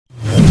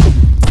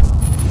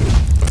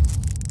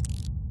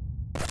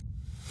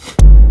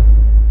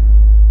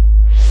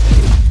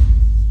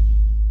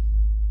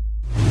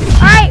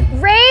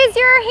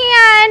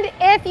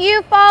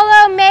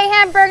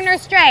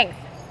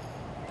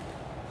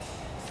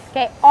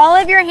Okay, all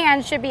of your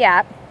hands should be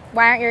up.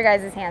 Why aren't your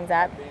guys' hands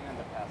up?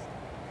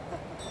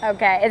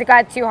 Okay, it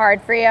got too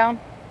hard for you?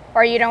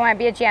 Or you don't want to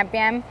be a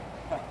champion?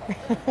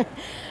 All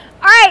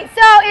right,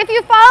 so if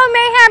you follow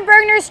Mayhem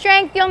Burgener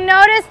Strength, you'll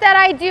notice that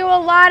I do a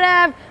lot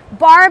of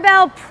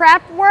barbell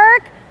prep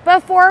work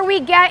before we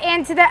get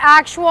into the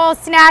actual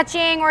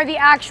snatching or the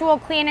actual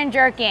clean and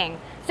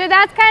jerking. So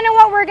that's kind of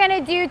what we're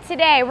gonna do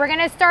today. We're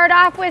gonna start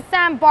off with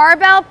some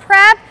barbell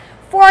prep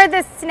for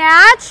the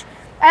snatch.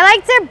 I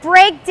like to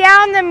break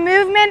down the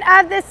movement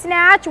of the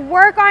snatch,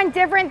 work on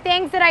different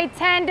things that I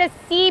tend to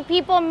see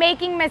people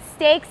making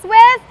mistakes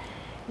with.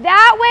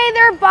 That way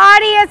their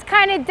body has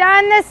kind of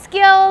done the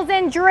skills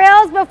and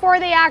drills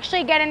before they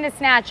actually get into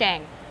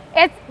snatching.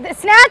 The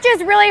snatch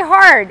is really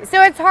hard,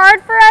 so it's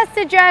hard for us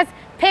to just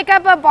pick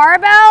up a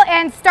barbell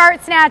and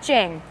start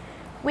snatching.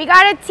 We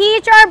got to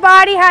teach our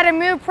body how to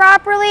move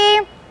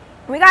properly.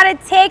 We got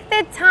to take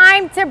the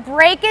time to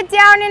break it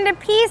down into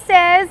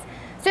pieces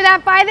so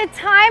that by the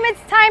time it's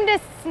time to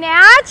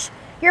snatch,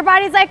 your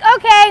body's like,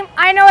 okay,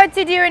 I know what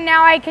to do and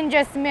now I can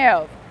just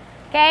move,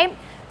 okay?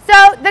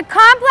 So the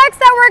complex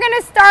that we're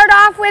gonna start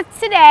off with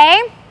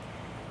today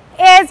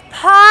is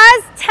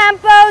pause,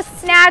 tempo,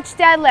 snatch,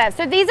 deadlift.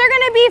 So these are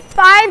gonna be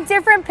 5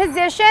 different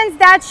positions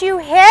that you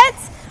hit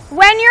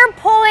when you're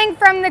pulling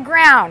from the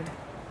ground.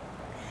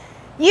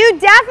 You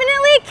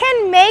definitely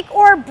can make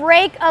or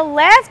break a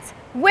lift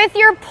with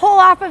your pull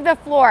off of the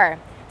floor.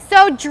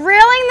 So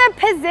drilling the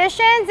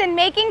positions and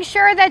making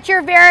sure that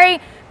you're very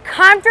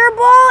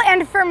comfortable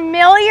and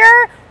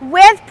familiar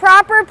with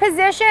proper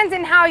positions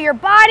and how your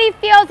body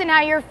feels and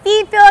how your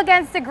feet feel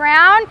against the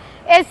ground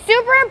is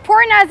super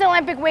important as an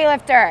Olympic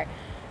weightlifter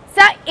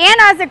and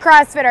as a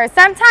CrossFitter.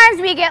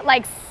 Sometimes we get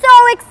like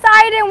so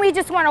excited and we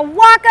just want to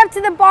walk up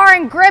to the bar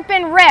and grip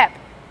and rip,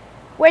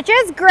 which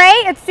is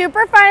great. It's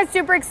super fun, it's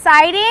super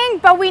exciting,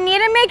 but we need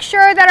to make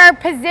sure that our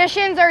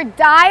positions are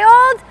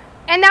dialed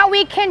and that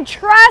we can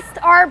trust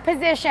our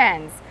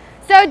positions.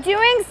 So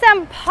doing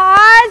some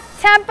pause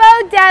tempo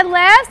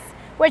deadlifts,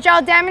 which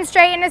I'll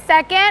demonstrate in a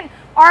second,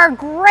 are a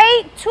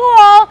great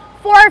tool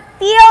for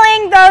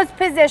feeling those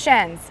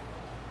positions.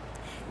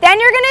 Then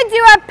you're gonna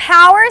do a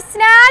power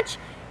snatch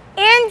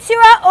into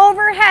an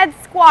overhead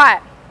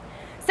squat.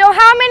 So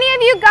how many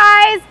of you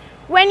guys,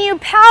 when you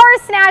power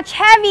snatch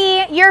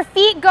heavy, your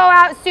feet go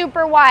out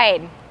super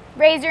wide?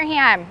 Raise your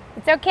hand.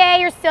 It's okay,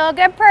 you're still a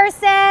good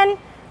person,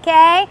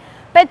 okay?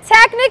 But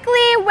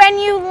technically, when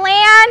you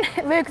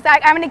land, Luke's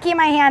like, I'm gonna keep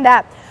my hand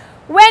up.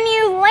 When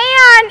you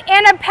land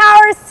in a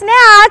power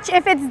snatch,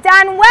 if it's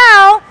done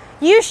well,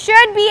 you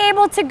should be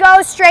able to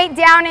go straight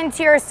down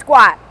into your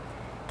squat.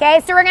 Okay,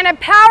 so we're gonna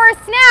power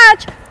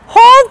snatch,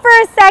 hold for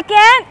a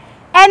second,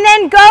 and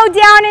then go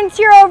down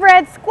into your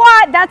overhead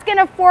squat. That's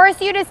gonna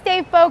force you to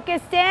stay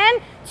focused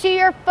in to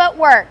your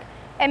footwork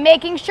and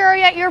making sure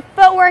that your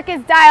footwork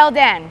is dialed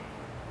in.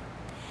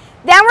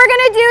 Then we're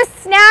gonna do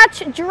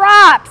snatch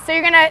drops. So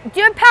you're gonna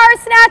do a power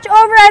snatch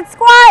overhead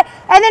squat,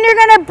 and then you're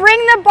gonna bring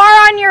the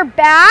bar on your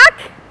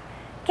back,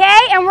 okay?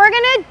 And we're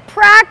gonna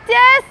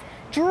practice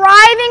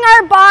driving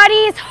our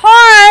bodies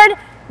hard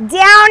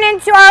down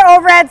into our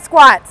overhead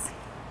squats,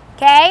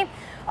 okay?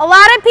 A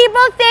lot of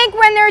people think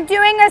when they're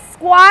doing a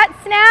squat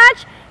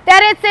snatch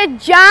that it's a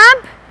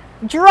jump,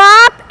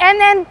 drop, and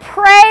then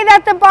pray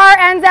that the bar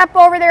ends up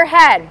over their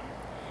head.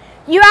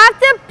 You have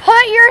to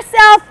put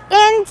yourself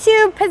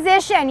into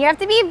position. You have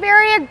to be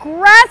very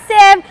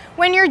aggressive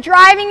when you're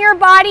driving your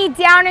body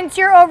down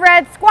into your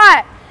overhead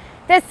squat.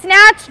 The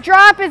snatch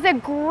drop is a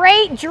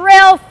great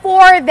drill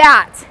for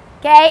that,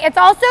 okay? It's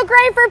also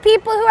great for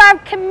people who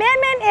have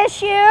commitment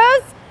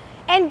issues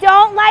and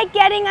don't like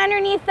getting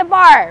underneath the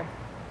bar,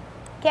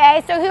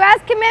 okay? So who has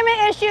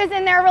commitment issues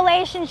in their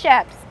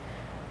relationships?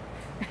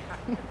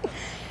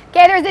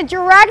 Okay, there's a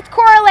direct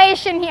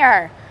correlation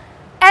here.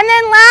 And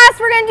then last,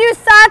 we're gonna do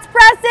SATS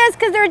presses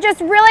because they're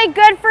just really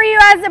good for you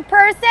as a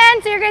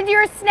person. So you're gonna do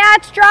your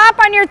snatch drop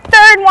on your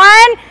third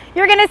one.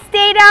 You're gonna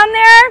stay down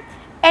there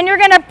and you're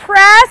gonna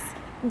press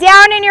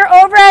down in your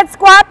overhead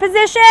squat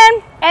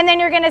position and then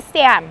you're gonna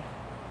stand,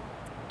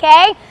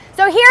 okay?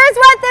 So here's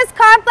what this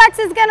complex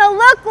is gonna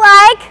look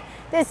like.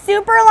 This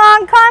super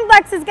long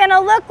complex is gonna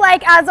look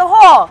like as a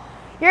whole.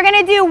 You're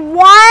gonna do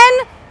 1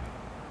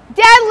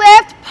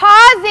 deadlift,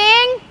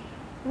 pausing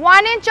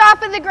 1 inch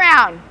off of the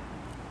ground.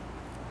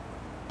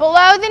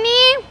 Below the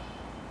knee,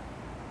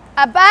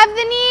 above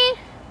the knee,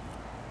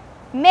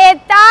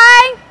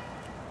 mid-thigh,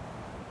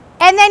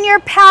 and then your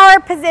power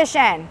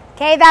position.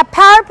 Okay, that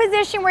power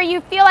position where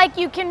you feel like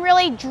you can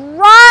really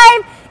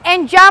drive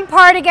and jump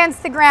hard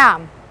against the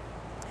ground.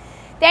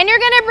 Then you're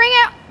gonna bring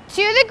it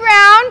to the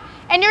ground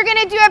and you're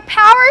gonna do a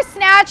power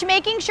snatch,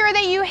 making sure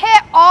that you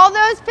hit all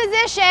those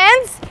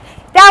positions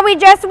that we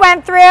just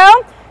went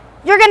through.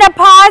 You're gonna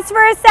pause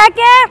for a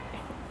second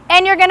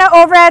and you're gonna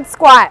overhead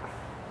squat.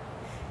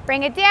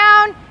 Bring it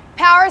down,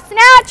 power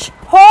snatch,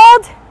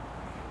 hold,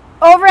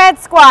 overhead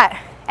squat.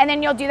 And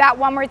then you'll do that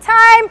one more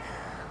time.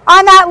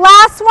 On that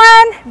last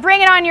one,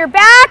 bring it on your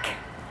back,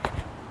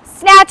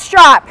 snatch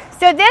drop.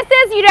 So this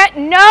is, you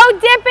don't, no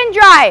dip and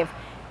drive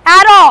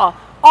at all.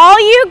 all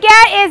you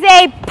get is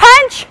a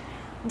punch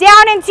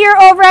down into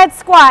your overhead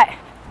squat.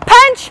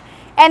 Punch,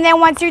 and then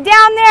once you're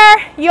down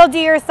there, you'll do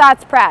your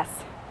SNATCH press.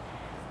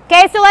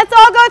 Okay, so let's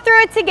all go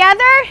through it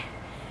together,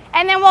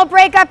 and then we'll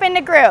break up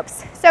into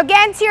groups. So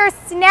get into your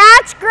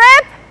SNATCH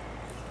grip.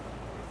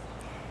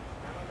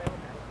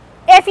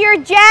 If you're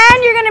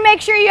Jen, you're gonna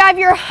make sure you have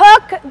your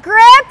hook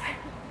grip.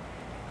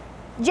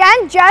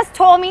 Jen just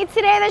told me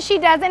today that she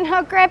doesn't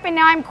hook grip, and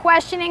now I'm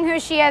questioning who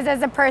she is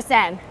as a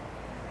person.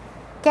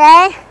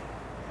 Okay?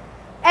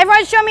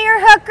 Everyone show me your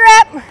hook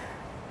grip.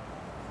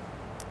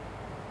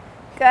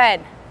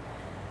 Good.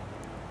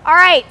 All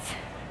right.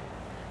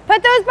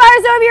 Put those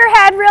bars over your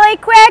head really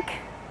quick.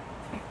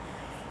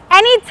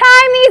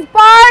 Anytime these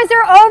bars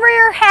are over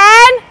your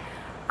head,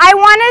 I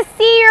want to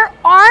see your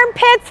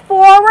armpits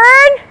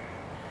forward,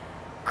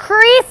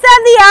 crease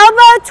of the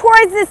elbow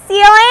towards the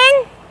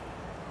ceiling,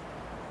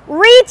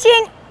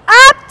 reaching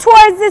up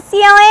towards the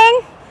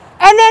ceiling,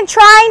 and then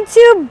trying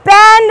to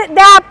bend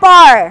that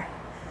bar.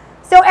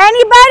 So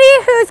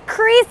anybody whose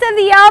crease of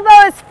the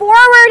elbow is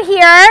forward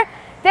here,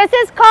 this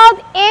is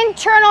called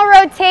internal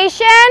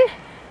rotation.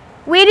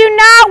 We do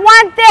not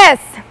want this.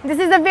 This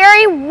is a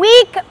very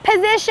weak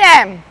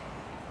position.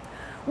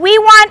 We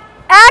want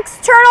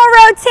external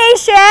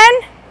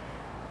rotation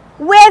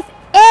with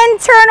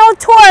internal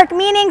torque,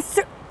 meaning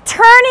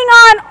turning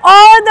on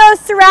all of those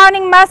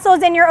surrounding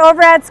muscles in your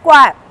overhead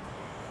squat.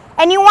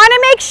 And you want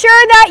to make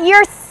sure that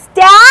you're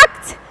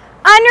stacked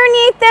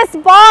underneath this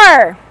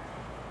bar.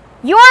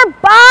 Your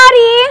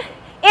body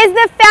is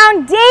the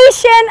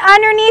foundation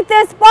underneath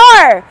this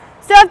bar.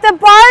 So if the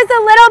bar is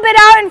a little bit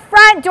out in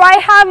front, do I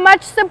have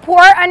much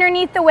support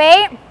underneath the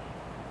weight?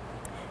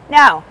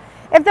 No.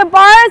 If the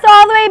bar is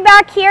all the way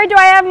back here, do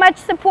I have much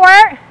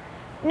support?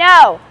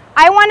 No.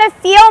 I want to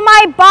feel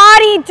my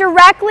body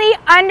directly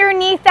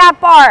underneath that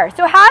bar.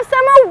 So have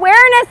some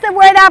awareness of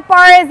where that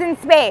bar is in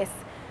space.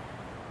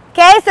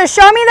 Okay, so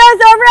show me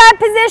those overhead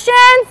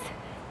positions.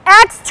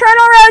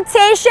 External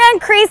rotation,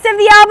 crease of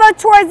the elbow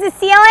towards the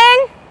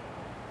ceiling.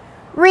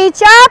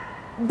 Reach up,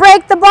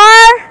 break the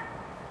bar.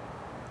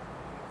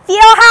 Feel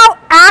how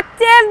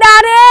active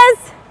that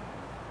is.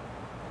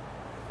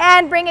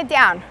 And bring it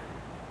down.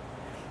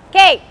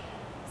 Okay,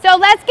 so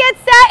let's get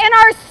set in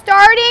our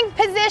starting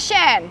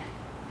position.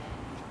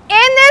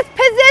 In this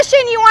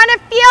position, you want to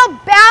feel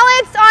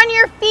balance on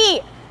your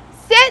feet.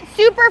 Sit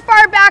super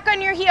far back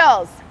on your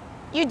heels.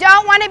 You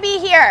don't want to be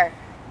here.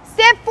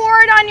 Sit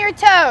forward on your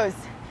toes.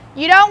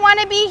 You don't want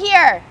to be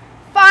here.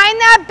 Find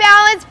that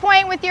balance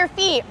point with your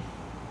feet.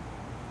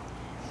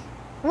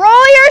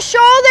 Roll your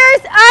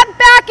shoulders up,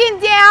 back,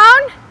 and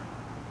down.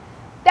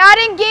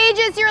 That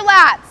engages your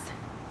lats.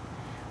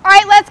 All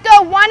right, let's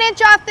go 1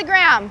 inch off the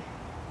ground.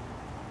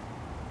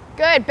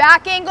 Good,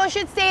 back angle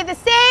should stay the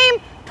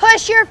same.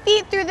 Push your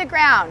feet through the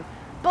ground.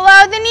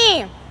 Below the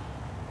knee.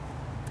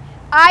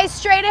 Eyes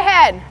straight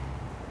ahead.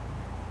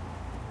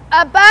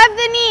 Above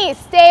the knee,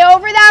 stay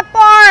over that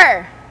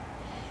bar.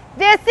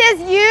 This is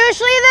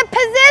usually the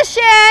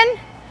position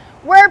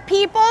where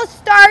people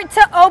start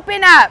to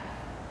open up.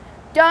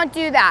 Don't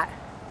do that.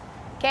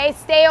 Okay,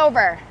 stay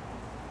over.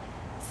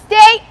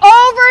 Stay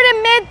over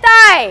to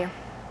mid-thigh.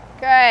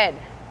 Good.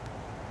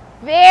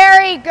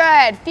 Very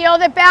good. Feel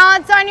the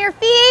balance on your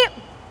feet.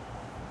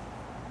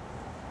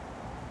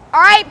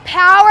 All right,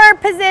 power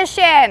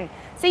position.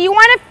 So you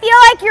want to feel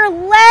like your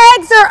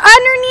legs are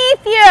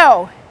underneath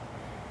you.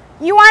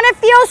 You want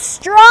to feel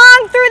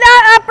strong through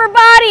that upper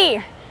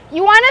body.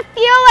 You want to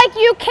feel like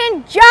you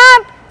can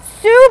jump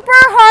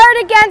super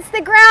hard against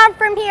the ground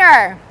from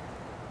here.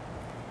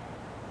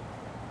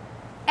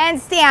 And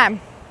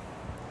stand.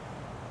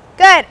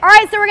 Good. All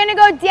right, so we're going to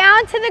go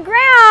down to the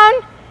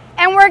ground,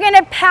 and we're going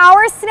to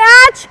power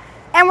snatch,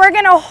 and we're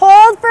going to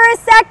hold for a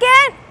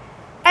second,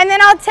 and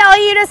then I'll tell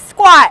you to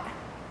squat.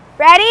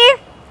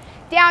 Ready?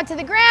 Down to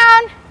the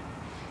ground.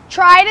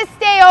 Try to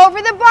stay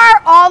over the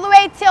bar all the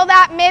way till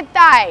that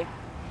mid-thigh.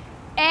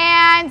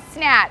 And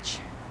snatch.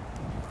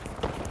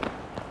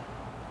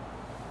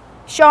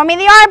 Show me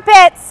the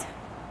armpits.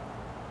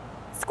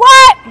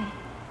 Squat.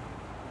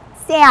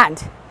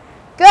 Stand.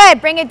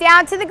 Good. Bring it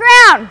down to the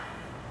ground.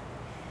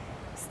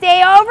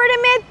 Stay over to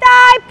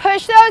mid-thigh.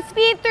 Push those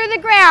feet through the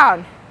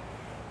ground.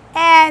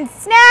 And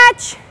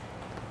snatch.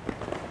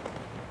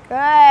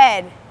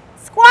 Good.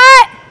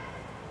 Squat.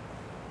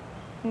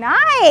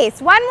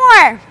 Nice. One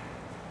more.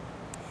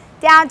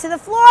 Down to the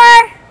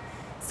floor.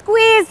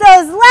 Squeeze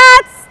those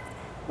lats.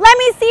 Let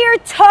me see your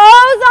toes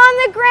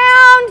on the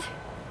ground.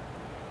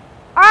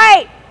 All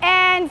right,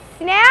 and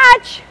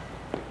snatch.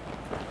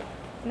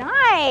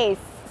 Nice.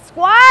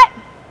 Squat.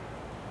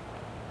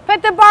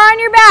 Put the bar on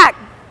your back.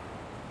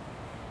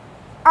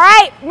 All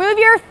right, move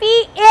your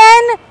feet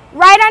in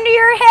right under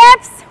your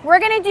hips. We're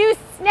going to do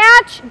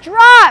snatch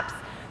drops.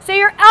 So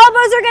your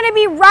elbows are going to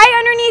be right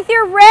underneath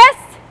your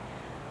wrist.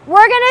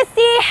 We're going to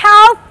see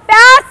how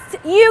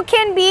fast you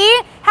can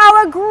be,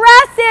 how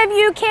aggressive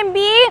you can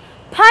be,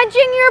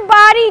 punching your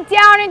body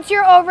down into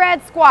your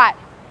overhead squat.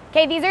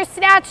 Okay, these are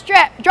snatch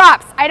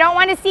drops. I don't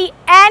want to see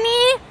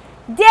any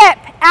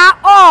dip at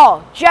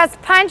all.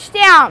 Just punch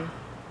down.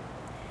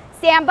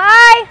 Stand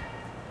by.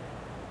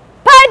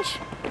 Punch.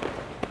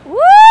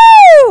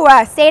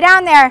 Woo! Stay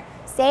down there.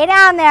 Stay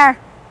down there.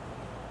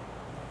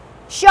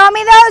 Show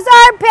me those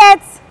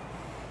armpits.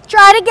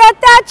 Try to get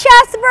that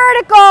chest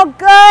vertical.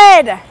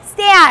 Good.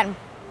 Stand.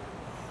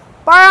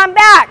 Bar on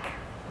back.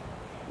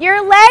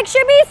 Your legs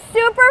should be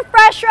super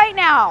fresh right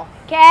now.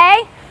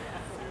 Okay?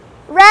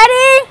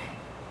 Ready?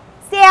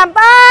 Stand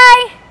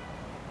by.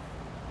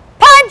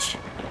 Punch.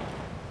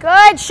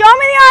 Good. Show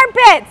me the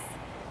armpits.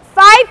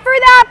 Fight for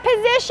that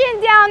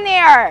position down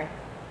there.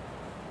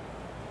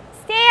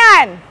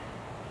 Stand.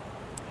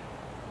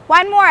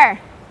 One more.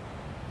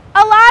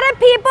 A lot of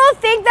people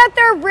think that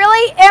they're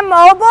really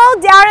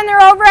immobile down in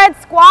their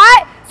overhead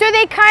squat, so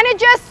they kind of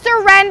just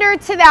surrender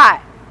to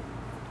that.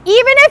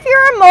 Even if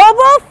you're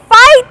immobile,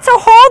 fight to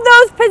hold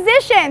those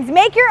positions.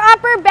 Make your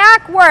upper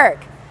back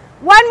work.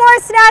 One more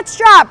snatch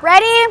drop.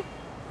 Ready?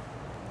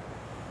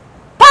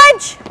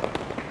 Punch.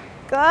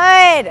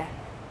 Good.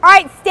 All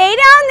right, stay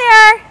down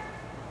there.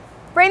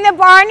 Bring the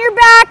bar on your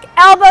back,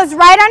 elbows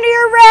right under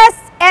your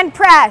wrists, and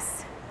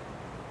press.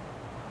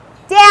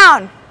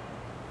 Down.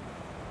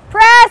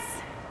 Press.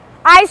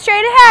 Eyes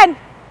straight ahead.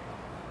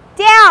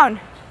 Down.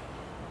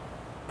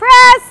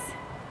 Press.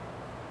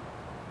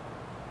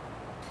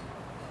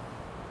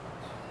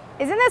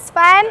 Isn't this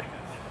fun?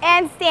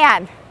 And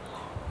stand.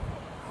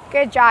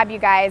 Good job, you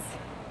guys.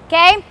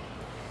 Okay?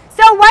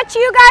 So what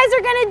you guys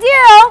are gonna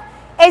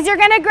do is you're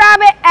gonna grab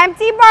an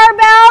empty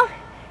barbell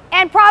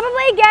and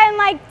probably get in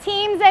like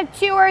teams of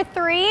 2 or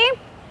 3.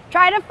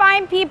 Try to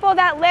find people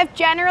that lift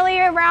generally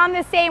around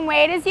the same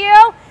weight as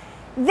you.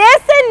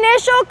 This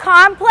initial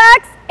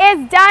complex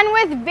is done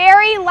with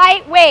very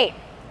light weight.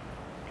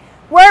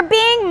 We're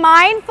being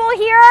mindful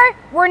here.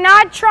 We're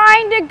not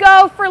trying to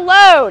go for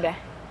load.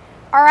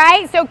 All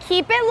right, so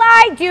keep it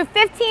light. Do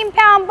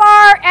 15-pound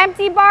bar,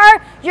 empty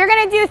bar. You're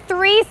gonna do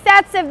 3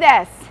 sets of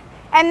this,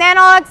 and then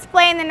I'll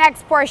explain the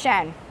next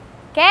portion.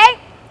 Okay?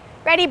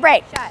 Ready,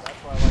 break. Shut.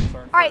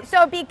 All right,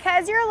 so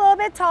because you're a little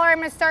bit taller, I'm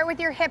gonna start with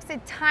your hips a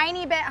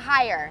tiny bit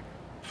higher.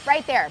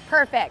 Right there,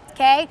 perfect,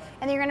 okay?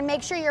 And then you're gonna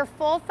make sure your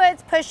full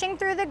foot's pushing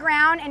through the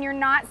ground and you're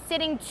not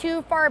sitting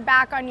too far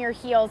back on your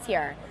heels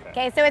here.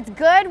 Okay, so it's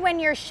good when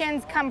your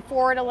shins come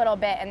forward a little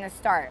bit in the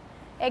start.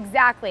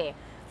 Exactly.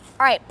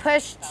 All right,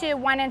 push to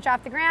 1 inch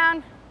off the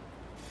ground.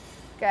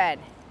 Good.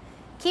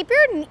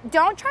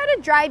 Don't try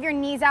to drive your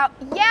knees out.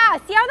 Yeah,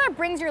 see how that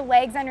brings your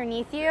legs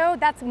underneath you?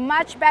 That's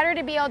much better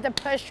to be able to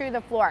push through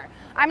the floor.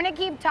 I'm gonna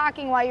keep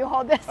talking while you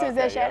hold this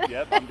position.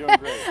 Yep, I'm doing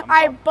great. All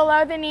right,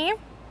 below the knee.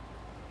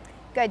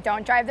 Good,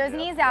 don't drive those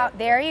knees out.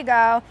 There you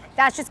go.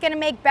 That's just gonna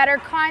make better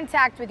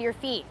contact with your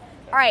feet.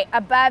 All right,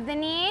 above the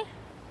knee.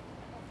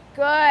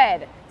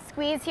 Good.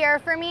 Squeeze here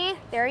for me.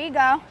 There you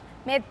go.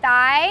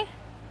 Mid-thigh.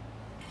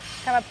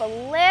 Come up a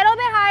little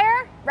bit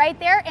higher, right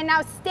there. And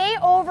now stay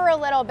over a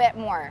little bit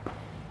more.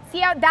 See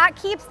how that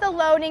keeps the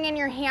loading in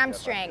your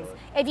hamstrings.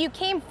 If you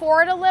came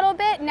forward a little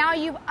bit, now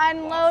you've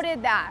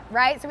unloaded that,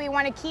 right? So we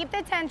wanna keep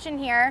the tension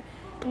here.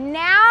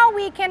 Now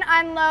we can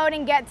unload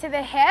and get to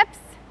the hips.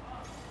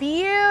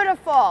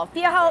 Beautiful.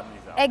 Feel how,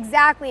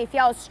 exactly,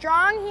 feel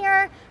strong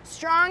here,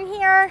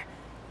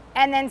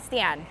 and then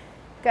stand.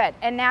 Good,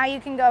 and now you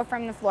can go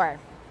from the floor.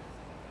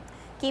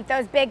 Keep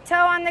those big toe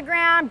on the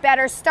ground,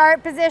 better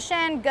start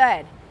position,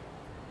 good.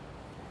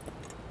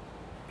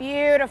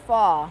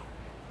 Beautiful.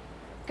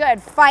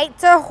 Good, fight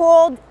to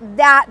hold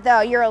that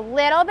though. You're a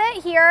little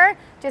bit here,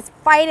 just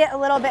fight it a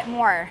little bit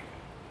more.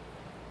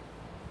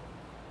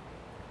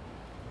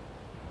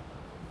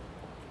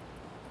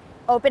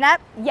 Open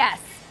up, yes,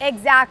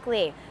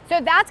 exactly. So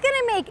that's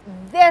gonna make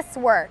this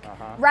work,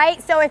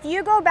 right? So if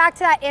you go back to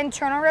that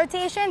internal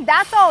rotation,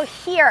 that's all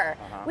here.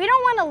 We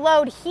don't wanna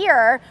load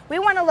here, we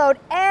wanna load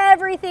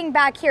everything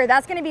back here.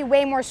 That's gonna be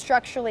way more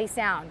structurally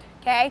sound,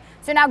 okay?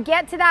 So now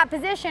get to that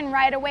position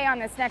right away on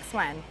this next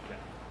one.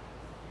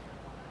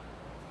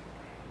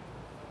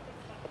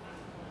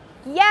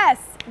 Yes,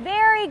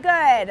 very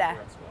good.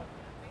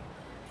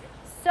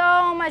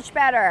 So much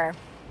better.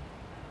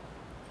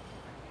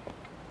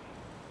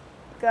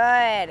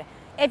 Good.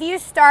 If you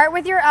start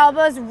with your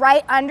elbows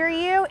right under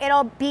you,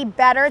 it'll be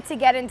better to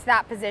get into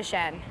that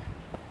position.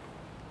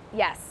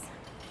 Yes.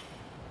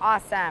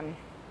 Awesome.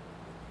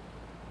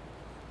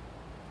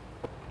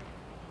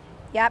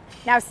 Yep.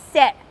 Now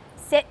sit.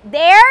 Sit.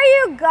 There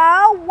you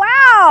go.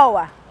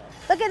 Wow.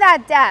 Look at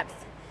that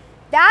depth.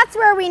 That's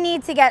where we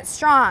need to get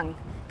strong,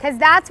 because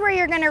that's where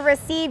you're going to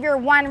receive your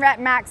 1 rep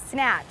max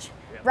snatch,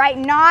 right?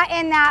 Not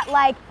in that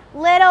like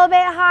little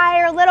bit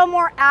higher, little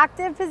more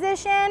active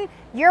position.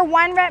 Your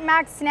 1 rep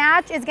max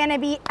snatch is gonna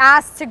be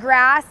ass to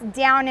grass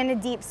down in a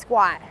deep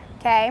squat,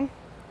 okay? All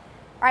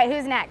right,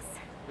 who's next?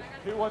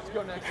 Who wants to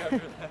go next after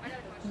that?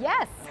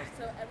 Yes.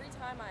 So every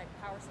time I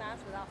power snatch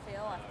without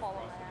fail, I fall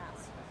on my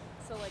ass.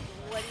 So like,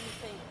 what do you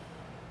think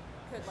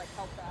could like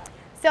help that?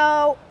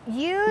 So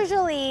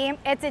usually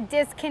it's a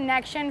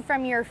disconnection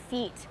from your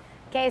feet.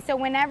 Okay, so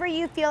whenever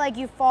you feel like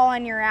you fall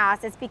on your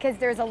ass, it's because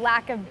there's a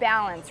lack of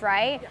balance,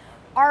 right?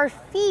 our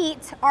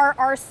feet are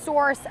our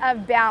source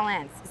of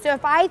balance. So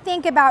if I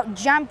think about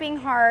jumping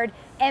hard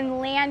and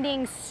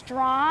landing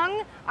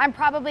strong, I'm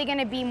probably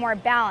gonna be more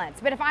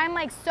balanced. But if I'm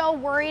like so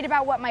worried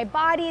about what my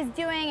body is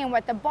doing and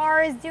what the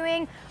bar is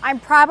doing, I'm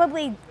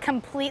probably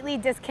completely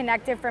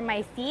disconnected from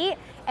my feet,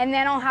 and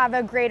then I'll have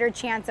a greater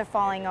chance of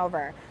falling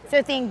over.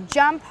 So think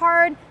jump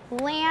hard,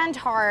 land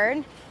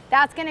hard.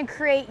 That's gonna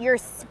create your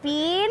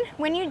speed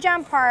when you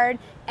jump hard,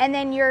 and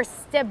then your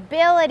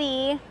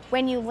stability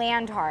when you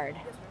land hard.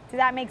 Does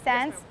that make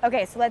sense?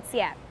 Okay, so let's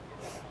see it.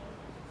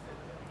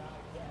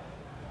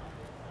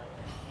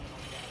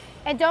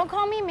 And don't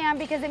call me ma'am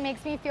because it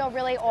makes me feel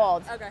really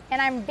old. Okay.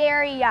 And I'm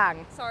very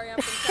young. Sorry, I'm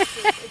from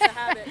Texas. It's a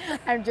habit.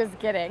 I'm just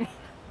kidding.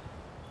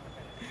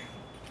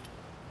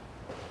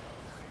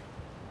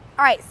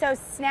 All right, so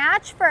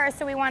snatch first.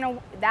 So we want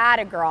to, that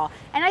a girl.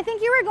 And I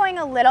think you were going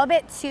a little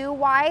bit too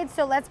wide,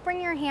 so let's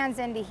bring your hands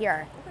into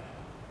here.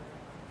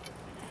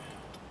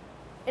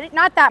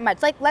 Not that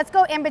much, like let's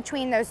go in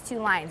between those two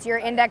lines. Your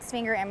index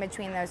finger in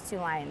between those two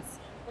lines.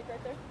 Like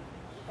right there?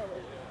 Oh,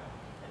 right.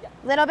 Yeah.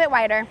 Little bit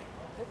wider.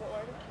 A little bit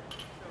wider.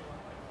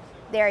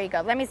 There you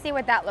go. Let me see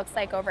what that looks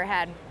like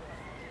overhead.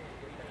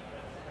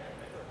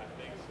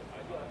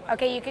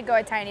 Okay, you could go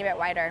a tiny bit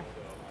wider.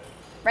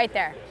 Right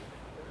there.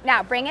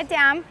 Now bring it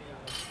down.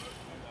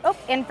 Oh,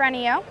 in front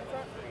of you.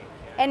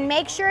 And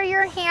make sure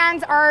your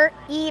hands are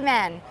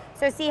even.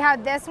 So see how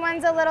this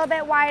one's a little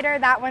bit wider,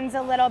 that one's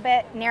a little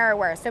bit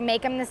narrower. So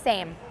make them the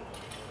same.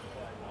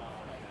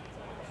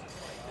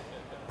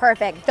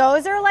 Perfect.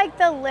 Those are like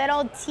the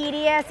little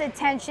tedious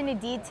attention to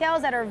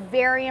details that are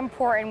very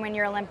important when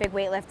you're Olympic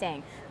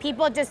weightlifting.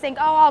 People just think,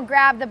 oh, I'll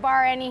grab the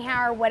bar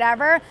anyhow or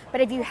whatever.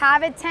 But if you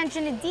have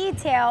attention to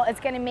detail,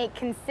 it's going to make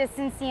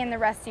consistency in the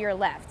rest of your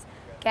lift.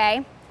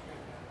 Okay?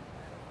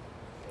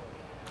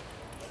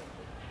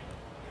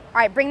 All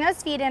right, bring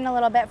those feet in a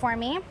little bit for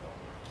me.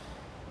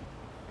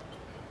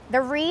 The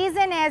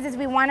reason is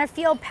we want to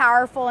feel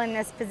powerful in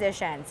this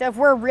position. So if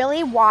we're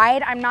really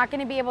wide, I'm not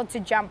going to be able to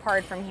jump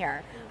hard from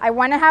here. I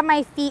want to have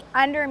my feet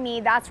under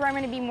me. That's where I'm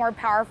going to be more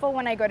powerful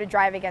when I go to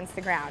drive against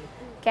the ground.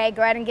 Okay,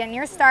 go ahead and get in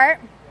your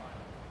start.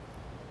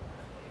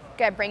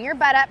 Good, bring your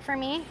butt up for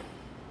me.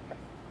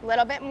 A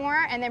little bit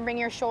more, and then bring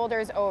your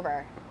shoulders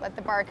over. Let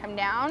the bar come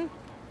down.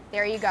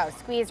 There you go,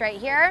 squeeze right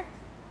here.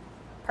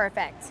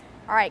 Perfect.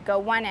 All right, go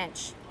 1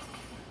 inch.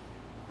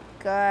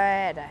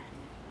 Good.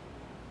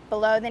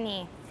 Below the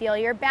knee, feel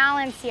your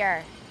balance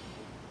here.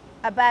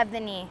 Above the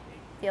knee,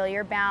 feel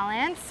your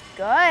balance.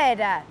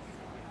 Good.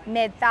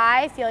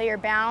 Mid-thigh, feel your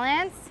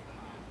balance.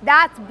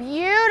 That's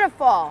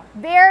beautiful.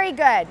 Very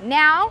good.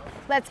 Now,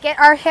 let's get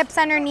our hips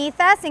underneath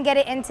us and get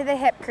it into the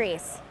hip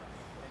crease.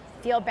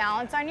 Feel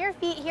balance on your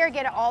feet here.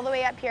 Get it all the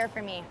way up here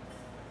for me.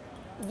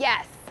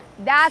 Yes,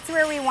 that's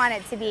where we want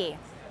it to be.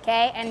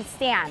 Okay, and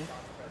stand.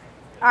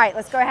 All right,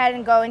 let's go ahead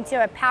and go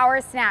into a power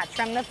snatch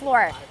from the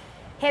floor.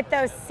 Hit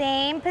those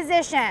same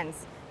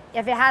positions.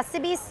 If it has to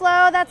be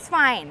slow, that's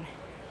fine.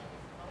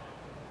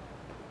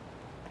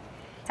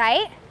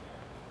 Tight.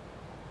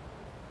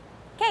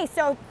 Okay,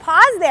 so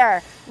pause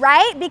there,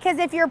 right? Because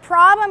if your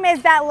problem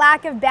is that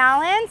lack of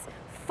balance,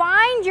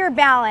 find your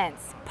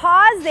balance.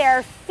 Pause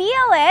there, feel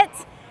it,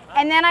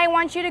 and then I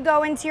want you to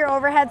go into your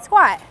overhead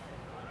squat,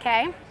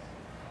 okay?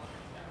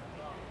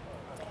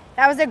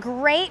 That was a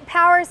great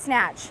power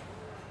snatch.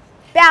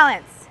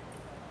 Balance.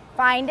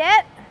 Find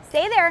it.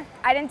 Stay there.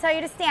 I didn't tell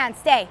you to stand.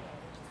 Stay.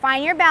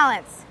 Find your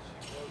balance.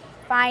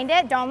 Find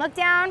it. Don't look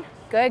down.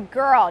 Good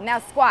girl. Now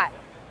squat.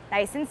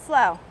 Nice and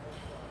slow.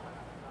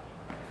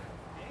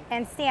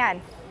 And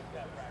stand.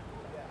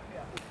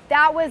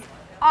 That was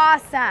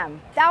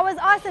awesome. That was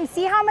awesome.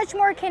 See how much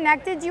more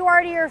connected you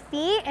are to your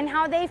feet and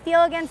how they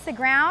feel against the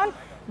ground?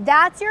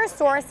 That's your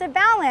source of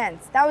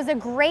balance. That was a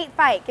great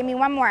fight. Give me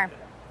one more.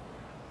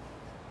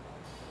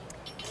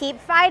 Keep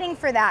fighting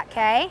for that,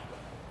 okay?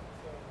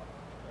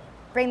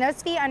 Bring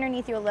those feet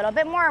underneath you a little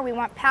bit more. We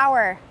want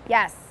power.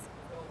 Yes.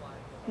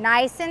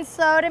 Nice and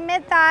slow to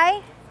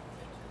mid-thigh.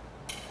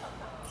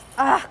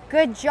 Oh,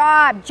 good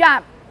job.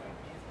 Jump.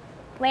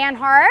 Land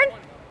hard.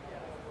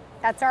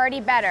 That's already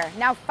better.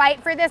 Now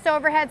fight for this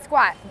overhead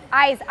squat.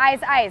 Eyes,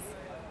 eyes, eyes.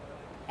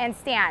 And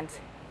stand.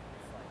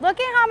 Look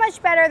at how much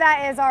better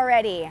that is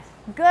already.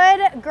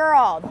 Good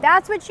girl.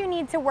 That's what you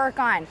need to work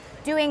on.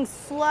 Doing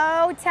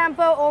slow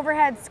tempo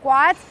overhead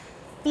squats,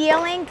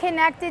 feeling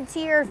connected to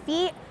your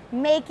feet,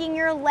 making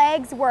your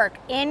legs work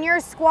in your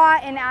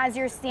squat and as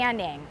you're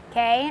standing,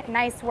 okay?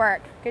 Nice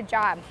work, good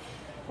job.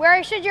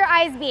 Where should your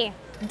eyes be?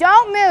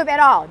 Don't move at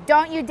all,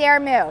 don't you dare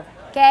move,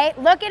 okay?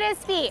 Look at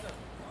his feet.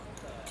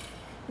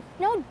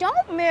 No,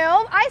 don't move.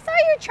 I saw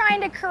you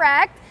trying to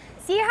correct.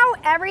 See how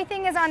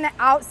everything is on the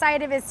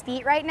outside of his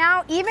feet right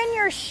now? Even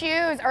your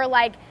shoes are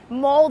like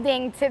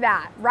molding to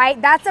that, right?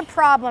 That's a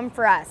problem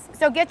for us.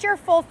 So get your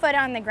full foot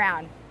on the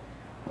ground.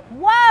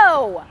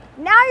 Whoa,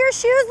 now your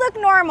shoes look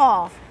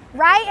normal.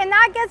 Right? And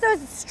that gets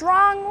those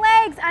strong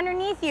legs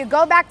underneath you.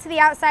 Go back to the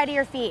outside of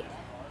your feet.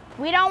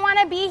 We don't want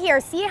to be here.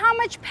 See how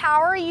much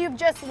power you've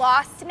just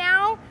lost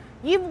now?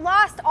 You've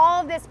lost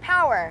all of this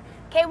power.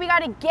 Okay, we got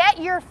to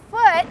get your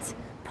foot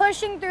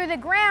pushing through the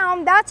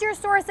ground, that's your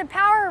source of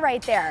power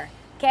right there.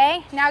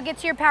 Okay, now get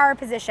to your power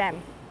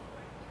position.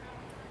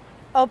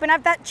 Open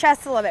up that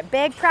chest a little bit,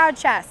 big proud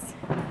chest.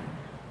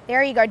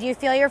 There you go. Do you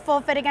feel your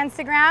full foot against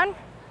the ground?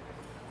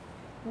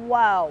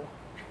 Whoa.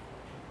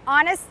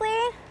 Honestly,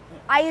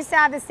 I used to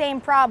have the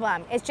same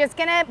problem. It's just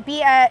gonna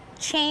be a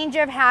change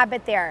of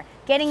habit there.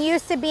 Getting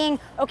used to being,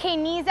 okay,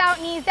 knees out,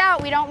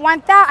 we don't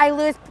want that. I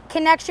lose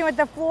connection with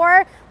the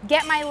floor.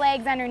 Get my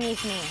legs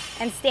underneath me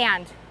and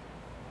stand.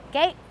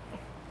 Okay,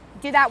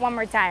 do that one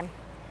more time.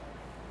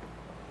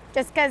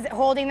 Just because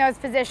holding those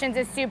positions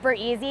is super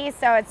easy,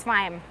 so it's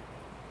fine.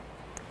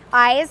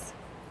 Eyes,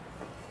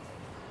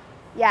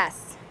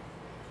 yes.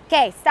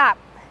 Okay, stop.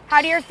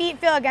 How do your feet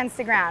feel against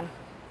the ground?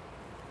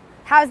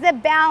 How's the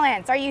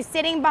balance? Are you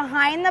sitting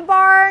behind the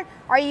bar?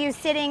 Are you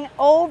sitting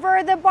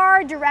over the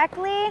bar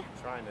directly? I'm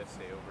trying to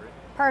stay over it.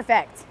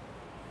 Perfect.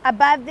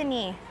 Above the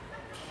knee.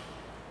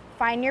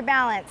 Find your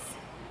balance.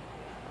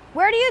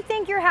 Where do you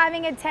think you're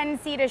having a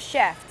tendency to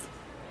shift?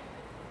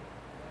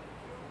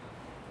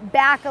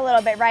 Back a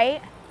little bit,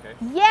 right? Okay.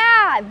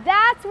 Yeah,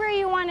 that's where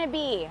you want to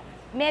be.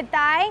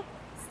 Mid-thigh,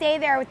 stay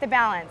there with the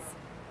balance.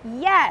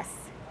 Yes.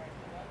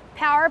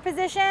 Power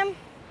position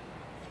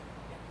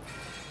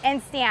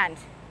and stand.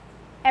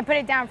 And put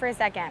it down for a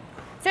second.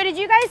 So did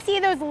you guys see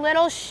those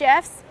little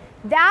shifts?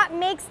 That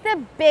makes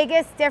the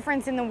biggest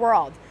difference in the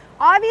world.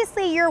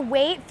 Obviously your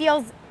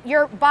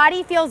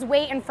body feels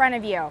weight in front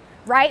of you,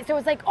 right? So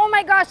it's like, oh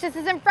my gosh, this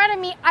is in front of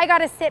me, I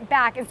gotta sit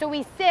back. And so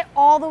we sit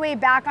all the way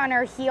back on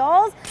our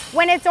heels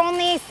when it's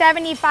only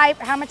 75,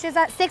 how much is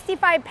that?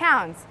 65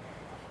 pounds.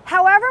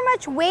 However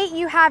much weight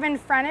you have in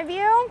front of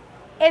you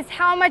is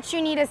how much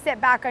you need to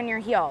sit back on your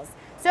heels.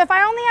 So if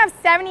I only have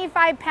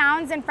 75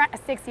 pounds in front,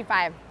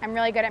 65, I'm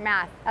really good at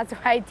math. That's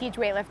why I teach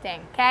weightlifting,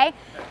 okay?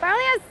 If I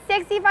only have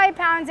 65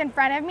 pounds in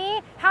front of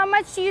me, how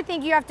much do you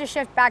think you have to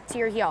shift back to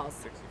your heels?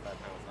 65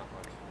 pounds, not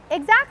much.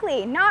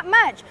 Exactly, not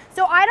much.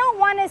 So I don't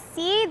wanna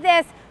see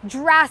this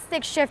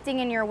drastic shifting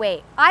in your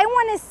weight. I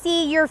wanna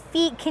see your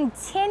feet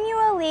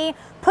continually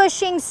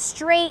pushing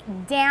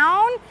straight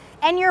down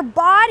and your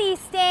body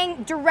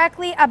staying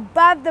directly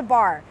above the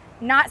bar.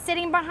 Not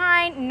sitting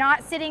behind,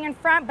 not sitting in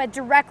front, but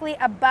directly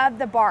above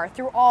the bar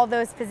through all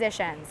those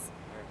positions.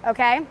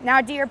 Okay, now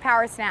do your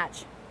power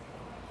snatch.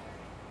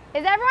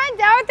 Is everyone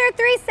done with their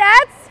 3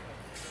 sets?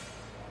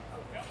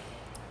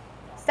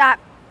 Stop.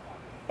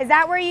 Is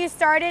that where you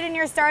started in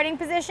your starting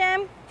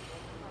position?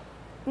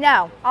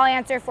 No, I'll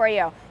answer for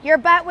you. Your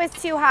butt was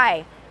too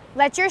high.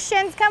 Let your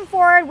shins come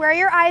forward where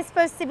your eye's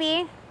supposed to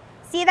be.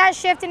 See that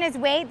shift in his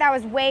weight? That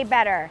was way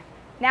better.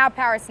 Now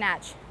power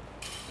snatch.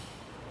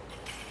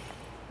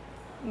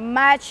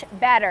 Much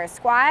better.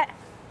 Squat.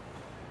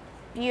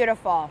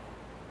 Beautiful.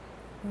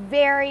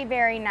 Very,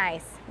 very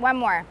nice. One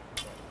more.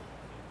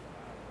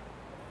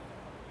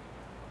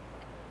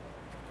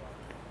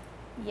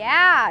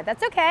 Yeah,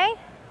 that's okay.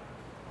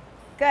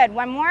 Good.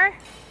 One more.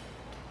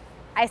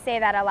 I say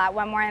that a lot.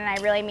 One more, and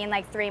I really mean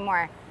like 3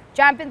 more.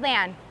 Jump and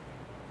land.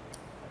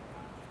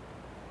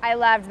 I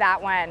loved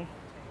that one.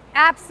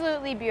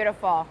 Absolutely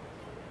beautiful.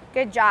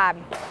 Good job.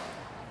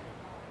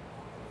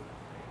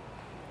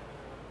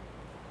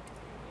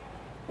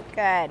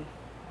 Good.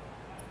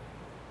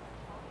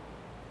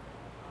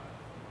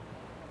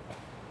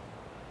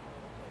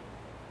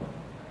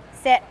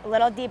 Sit a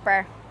little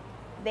deeper.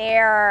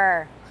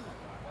 There.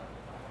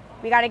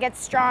 We got to get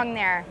strong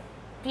there.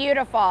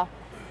 Beautiful. All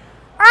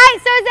right,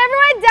 so is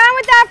everyone done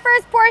with that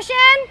first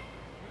portion?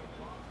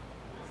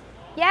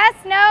 Yes,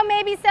 no,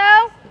 maybe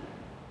so?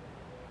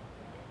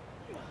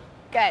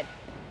 Good.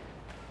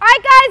 All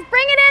right, guys,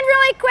 bring it in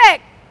really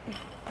quick.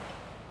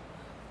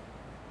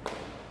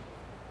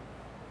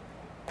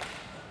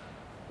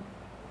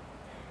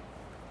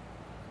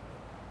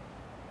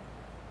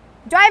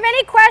 Do I have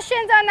any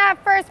questions on that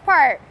first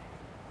part?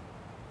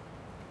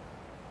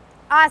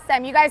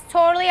 Awesome, you guys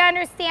totally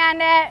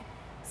understand it.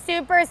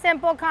 Super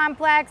simple,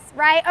 complex,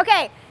 right?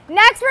 Okay,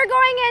 next we're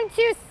going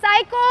into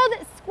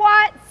cycled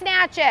squat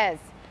snatches,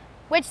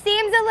 which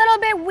seems a little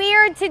bit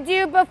weird to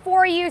do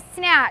before you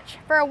snatch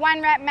for a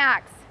 1 rep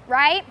max,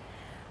 right?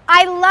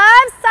 I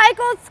love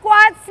cycled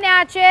squat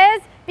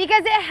snatches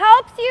because it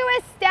helps you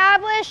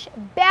establish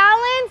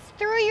balance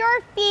through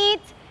your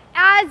feet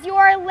as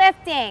you're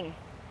lifting.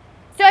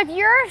 So if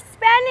you're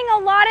spending a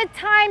lot of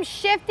time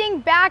shifting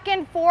back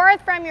and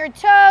forth from your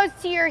toes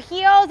to your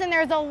heels and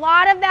there's a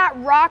lot of that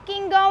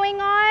rocking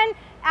going on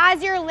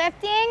as you're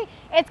lifting,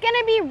 it's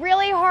gonna be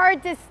really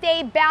hard to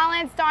stay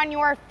balanced on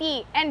your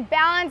feet and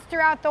balanced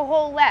throughout the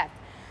whole lift.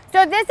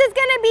 So this is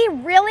gonna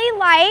be really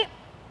light.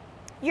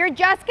 You're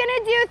just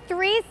gonna do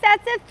 3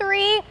 sets of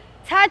 3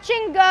 touch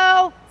and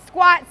go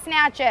squat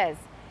snatches.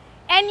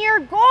 And your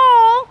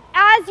goal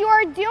as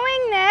you're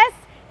doing this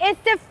is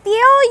to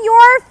feel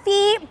your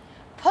feet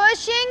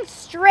pushing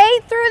straight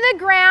through the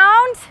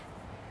ground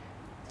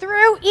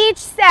through each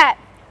set.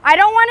 I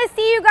don't want to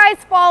see you guys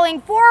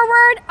falling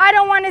forward. I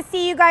don't want to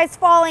see you guys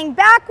falling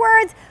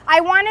backwards.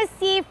 I want to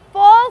see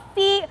full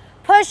feet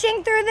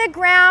pushing through the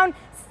ground,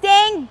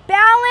 staying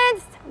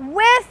balanced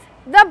with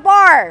the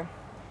bar.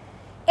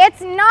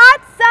 It's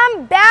not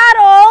some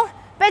battle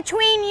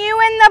between you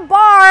and the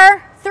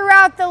bar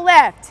throughout the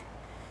lift.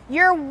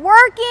 You're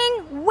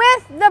working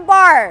with the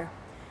bar,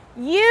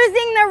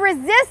 using the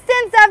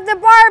resistance of the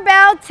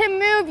barbell to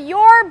move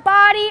your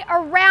body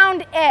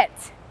around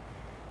it.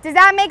 Does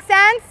that make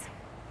sense?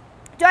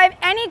 Do I have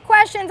any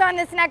questions on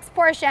this next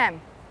portion?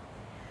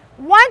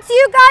 Once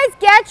you guys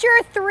get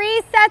your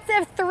 3 sets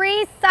of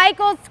 3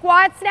 cycled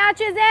squat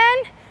snatches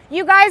in,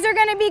 you guys are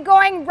gonna be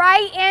going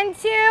right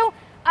into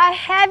a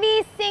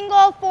heavy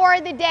single for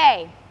the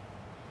day.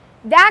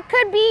 That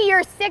could be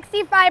your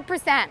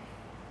 65%,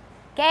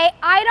 okay?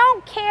 I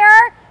don't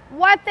care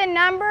what the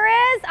number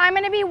is. I'm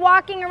gonna be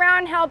walking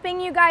around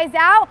helping you guys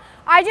out.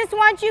 I just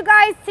want you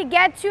guys to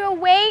get to a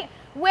weight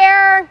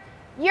where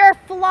your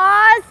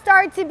flaws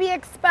start to be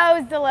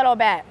exposed a little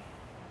bit,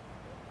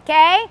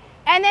 okay?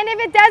 And then if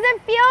it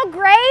doesn't feel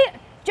great,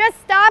 just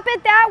stop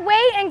at that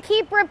weight and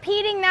keep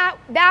repeating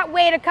that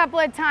weight a couple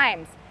of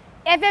times.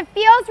 If it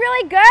feels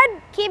really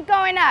good, keep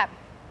going up.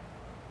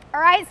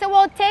 All right, so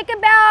we'll take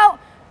about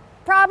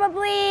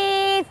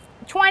probably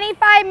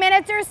 25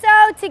 minutes or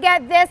so to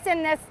get this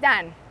and this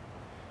done.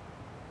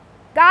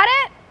 Got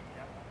it?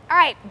 Yep. All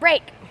right,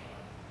 break. Take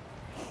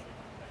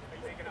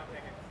it out,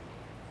 take it.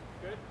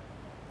 Good?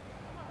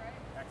 I'm all right.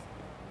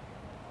 Excellent.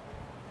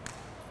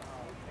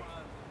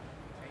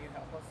 Can you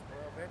help us a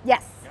little bit?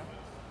 Yes. Yeah.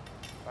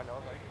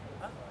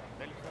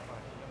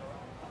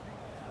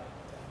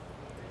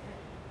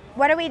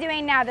 What are we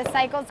doing now? The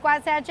cycled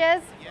squat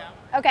snatches? Yeah.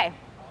 Okay.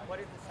 What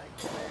is the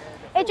cycle?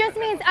 It just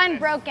means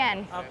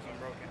unbroken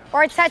Unbroken.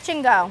 or touch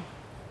and go.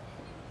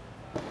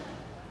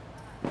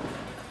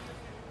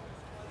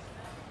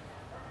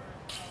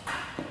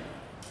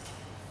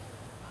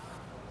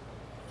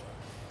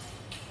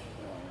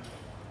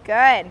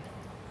 Good.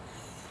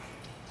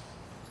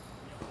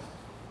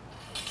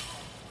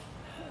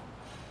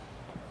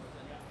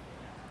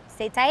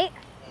 Stay tight.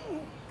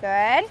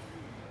 Good.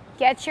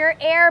 Get your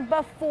air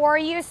before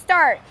you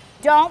start.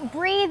 Don't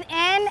breathe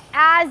in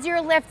as you're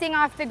lifting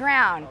off the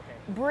ground. Okay.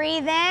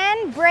 Breathe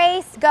in,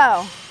 brace,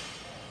 go.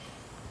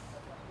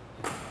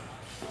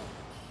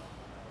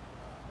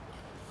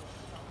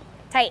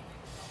 Tight.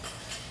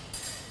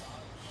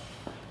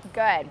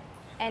 Good.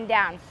 And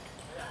down.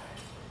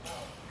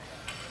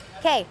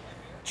 Okay,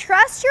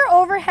 trust your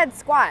overhead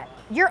squat.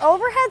 Your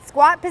overhead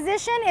squat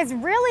position is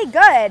really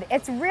good.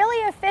 It's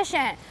really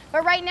efficient.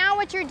 But right now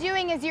what you're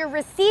doing is you're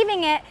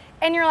receiving it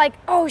and you're like,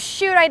 oh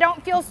shoot, I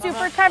don't feel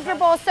super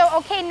comfortable. So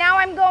okay, now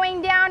I'm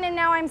going down and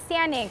now I'm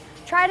standing.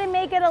 Try to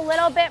make it a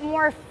little bit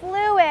more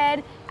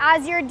fluid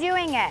as you're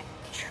doing it.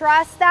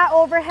 Trust that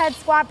overhead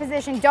squat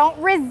position. Don't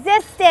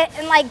resist it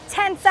and like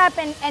tense up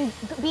and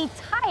be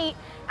tight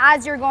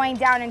as you're going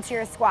down into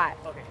your squat.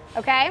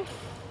 Okay? All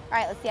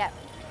right, let's see it.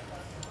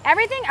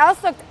 Everything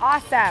else looked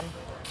awesome.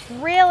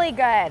 Really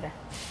good.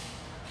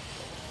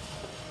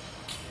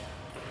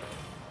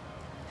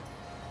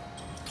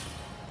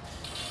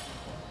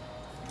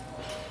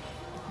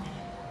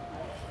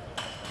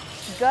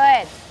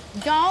 Good.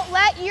 Don't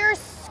let your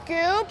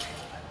scoop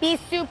be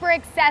super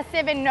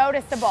excessive and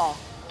noticeable,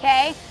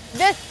 okay?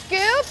 The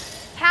scoop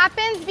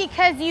happens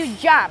because you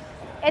jump.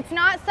 It's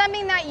not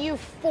something that you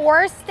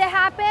force to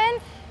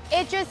happen.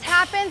 It just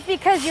happens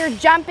because you're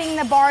jumping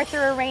the bar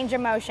through a range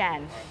of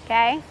motion,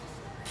 okay?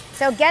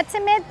 So get to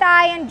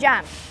mid-thigh and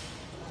jump.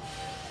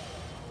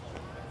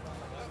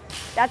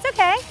 That's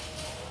okay.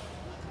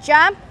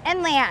 Jump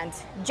and land.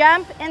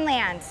 Jump and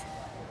land.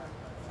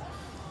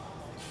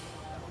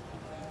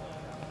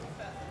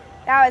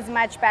 That was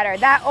much better.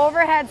 That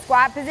overhead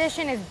squat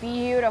position is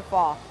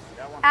beautiful.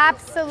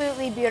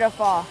 Absolutely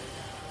beautiful.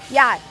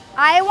 Yeah,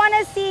 I want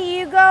to see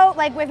you go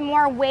like with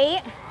more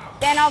weight,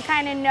 then I'll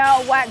kind of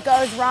know what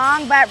goes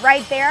wrong, but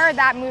right there,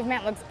 that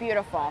movement looks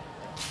beautiful.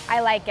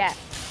 I like it.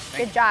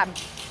 Good job.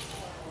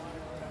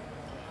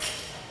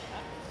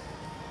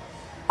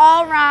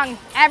 All wrong.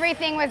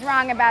 Everything was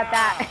wrong about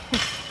that.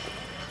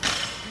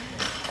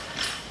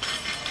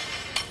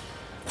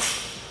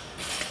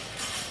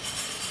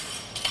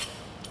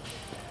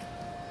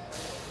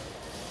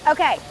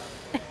 Okay,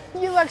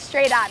 you look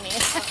straight at me.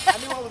 I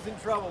knew I was in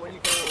trouble when you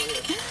came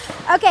over here.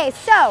 Okay,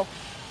 so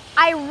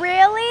I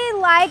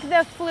really like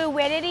the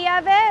fluidity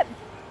of it.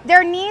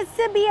 There needs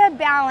to be a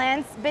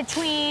balance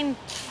between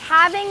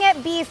having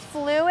it be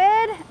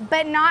fluid,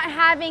 but not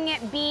having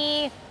it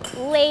be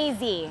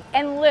lazy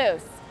and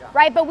loose,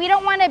 right? But we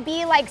don't want to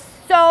be like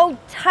so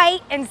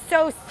tight and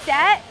so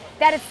set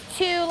that it's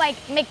too like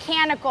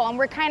mechanical and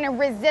we're kind of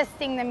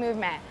resisting the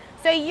movement.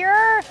 So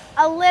you're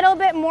a little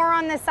bit more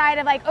on the side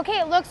of like, okay,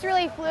 it looks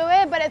really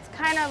fluid, but it's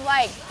kind of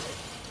like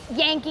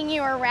yanking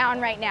you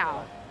around right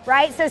now,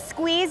 right? So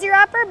squeeze your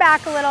upper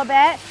back a little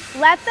bit.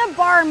 Let the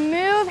bar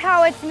move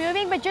how it's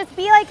moving, but just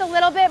be like a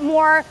little bit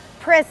more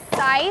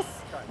precise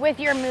with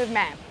your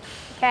movement,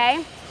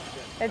 okay?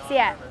 Let's see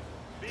it.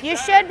 You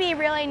should be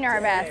really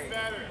nervous.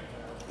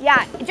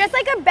 Yeah, just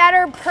like a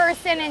better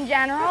person in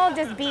general,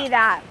 just be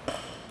that.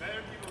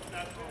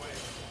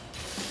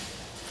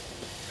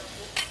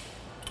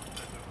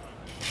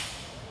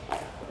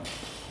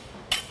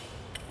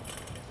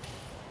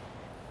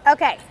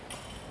 Okay,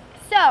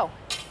 so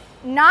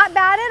not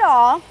bad at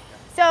all.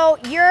 So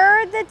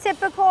you're the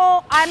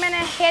typical, I'm gonna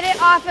hit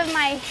it off of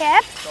my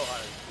hips. So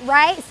hard.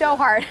 Right? So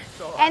hard.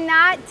 So hard. And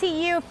that to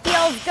you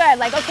feels good.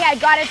 Like, okay, I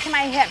got it to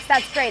my hips.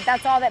 That's great.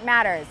 That's all that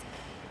matters.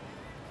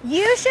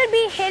 You should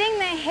be hitting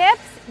the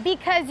hips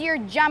because you're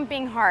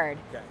jumping hard.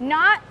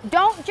 Okay.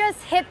 Don't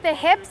just hit the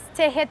hips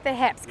to hit the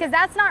hips, because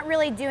that's not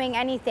really doing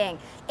anything.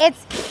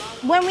 It's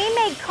when we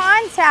make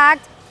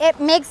contact, it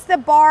makes the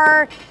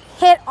bar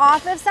hit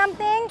off of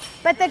something,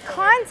 but the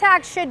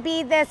contact should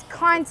be this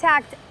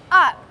contact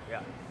up.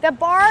 Yeah. The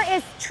bar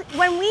is,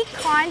 when we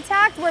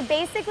contact, we're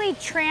basically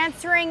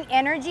transferring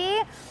energy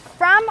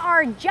from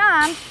our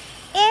jump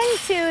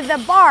into the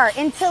bar,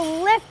 into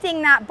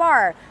lifting that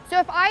bar. So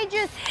if I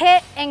just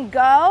hit and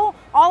go,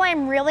 all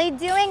I'm really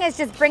doing is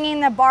just bringing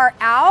the bar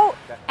out,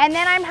 and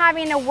then I'm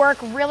having to work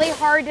really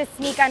hard to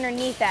sneak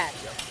underneath it.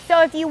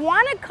 So if you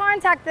want to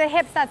contact the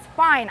hips, that's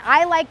fine.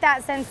 I like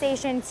that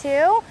sensation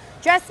too.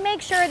 Just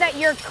make sure that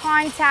you're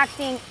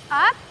contacting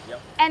up,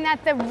 and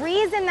that the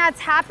reason that's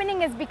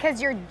happening is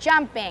because you're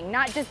jumping,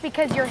 not just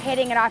because you're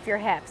hitting it off your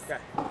hips.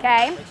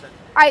 Okay? All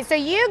right, so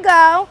you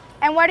go,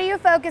 and what are you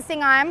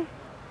focusing on?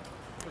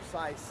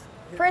 Precise.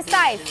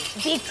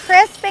 Precise. Be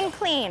crisp and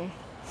clean.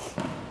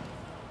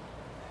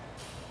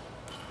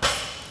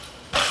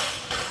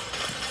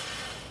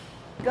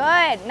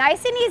 Good.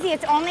 Nice and easy.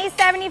 It's only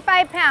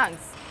 75 pounds.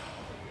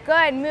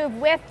 Good. Move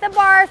with the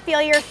bar.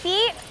 Feel your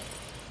feet.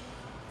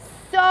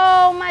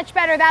 So much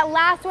better. That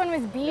last one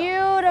was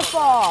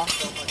beautiful.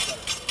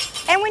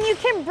 And when you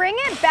can bring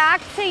it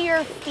back to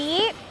your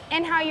feet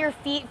and how your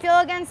feet feel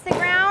against the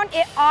ground,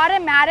 it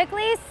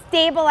automatically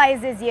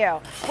stabilizes you.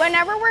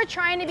 Whenever we're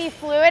trying to be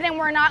fluid and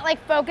we're not like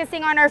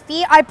focusing on our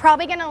feet, I'm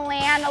probably gonna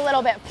land a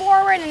little bit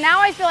forward, and now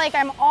I feel like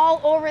I'm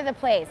all over the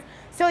place.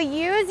 So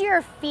use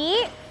your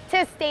feet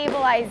to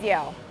stabilize you,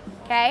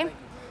 okay? All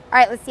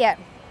right, let's see it.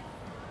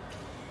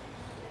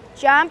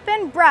 Jump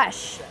and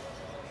brush.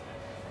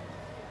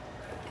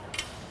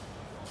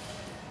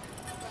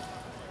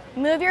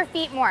 Move your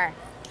feet more.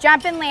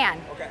 Jump and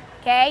land.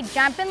 Okay,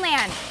 jump and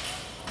land.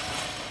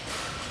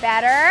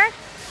 Better.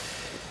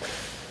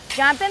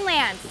 Jump and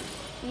land.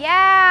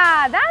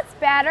 Yeah, that's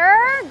better.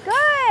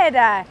 Good.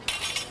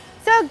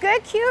 So a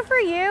good cue for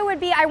you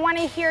would be, I want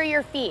to hear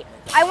your feet.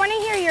 I want to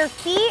hear your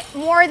feet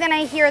more than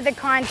I hear the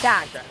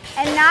contact.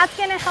 And that's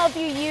going to help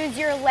you use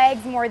your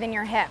legs more than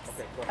your hips.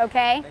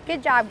 Okay?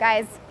 Good job,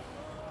 guys.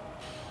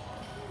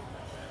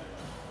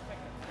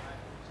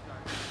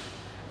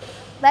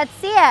 Let's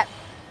see it.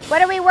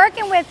 What are we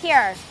working with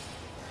here?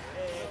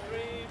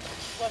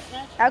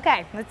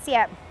 Okay, let's see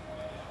it.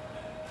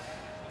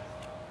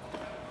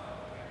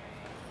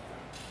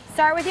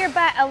 Start with your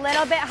butt a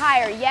little bit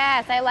higher.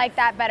 Yes, I like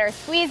that better.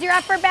 Squeeze your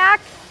upper back.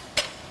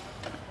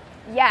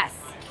 Yes,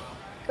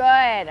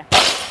 good.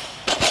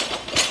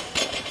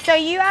 So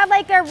you have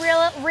like a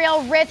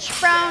real rich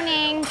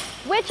Froning,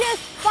 which is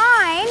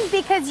fine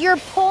because you're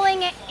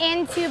pulling it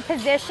into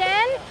position.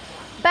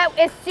 But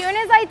as soon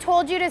as I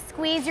told you to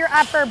squeeze your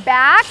upper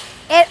back,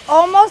 it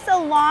almost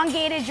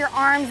elongated your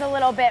arms a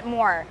little bit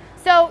more.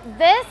 So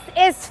this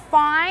is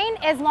fine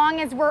as long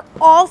as we're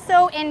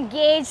also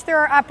engaged through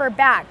our upper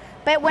back.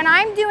 But when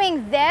I'm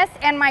doing this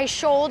and my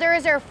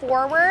shoulders are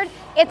forward,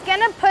 it's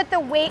gonna put the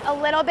weight a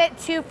little bit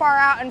too far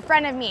out in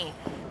front of me.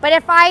 But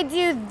if I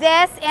do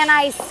this and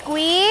I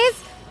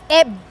squeeze,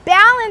 it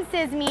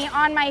balances me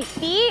on my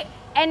feet,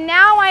 and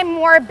now I'm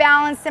more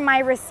balanced in my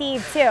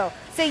receive too.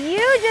 So you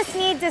just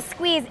need to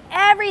squeeze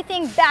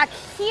everything back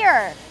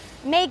here.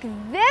 Make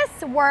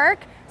this work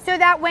so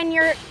that when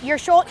your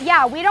shoulder,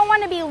 yeah, we don't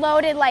want to be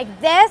loaded like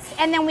this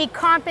and then we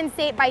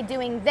compensate by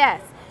doing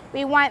this.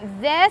 We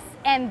want this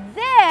and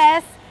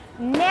this.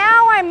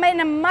 Now I'm in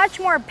a much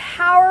more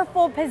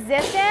powerful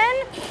position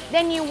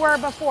than you were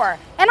before.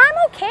 And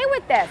I'm okay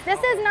with this. This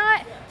is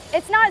not,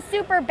 it's not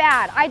super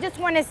bad. I just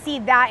want to see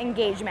that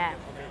engagement,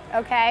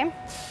 okay?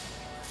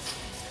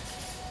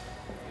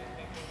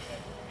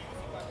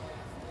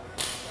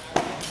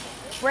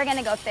 We're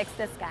gonna go fix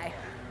this guy.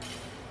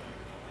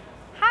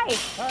 Hi.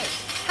 Hi.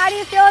 How do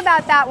you feel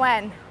about that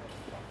one?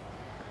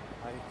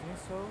 I think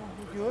so.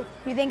 Good.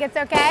 You think it's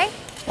okay?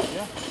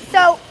 Yeah.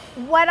 So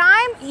what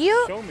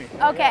you show me.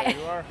 Okay.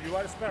 Yeah, you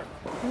are expert.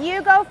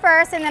 You go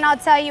first, and then I'll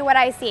tell you what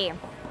I see.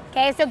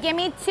 Okay, so give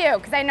me 2,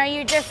 because I know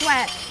you just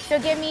went. So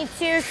give me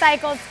 2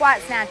 cycled squat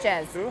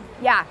snatches. 2?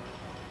 Yeah.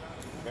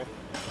 Okay.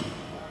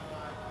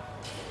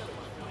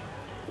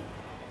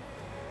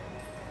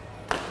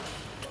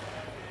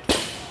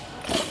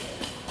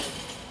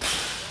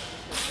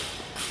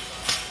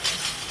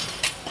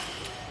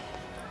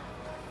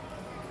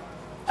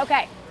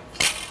 Okay.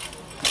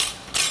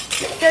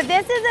 So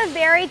this is a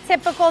very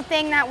typical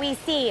thing that we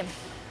see.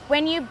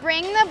 When you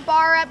bring the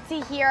bar up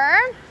to here,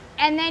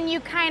 and then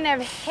you kind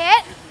of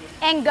hit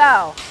and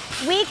go.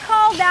 We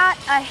call that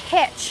a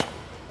hitch.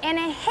 And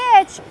a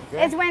hitch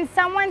is when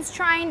someone's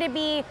trying to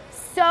be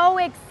so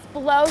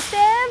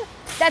explosive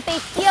that they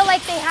feel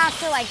like they have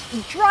to like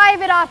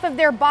drive it off of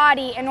their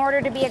body in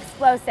order to be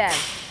explosive.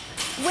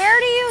 where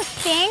do you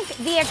think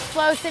the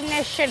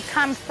explosiveness should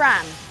come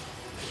from?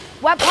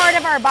 What part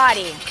of our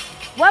body?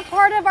 What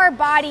part of our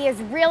body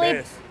is really,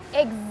 This.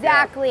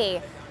 exactly.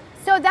 Yeah.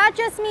 So that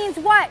just means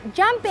what?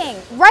 Jumping.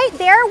 Right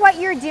there, what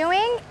you're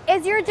doing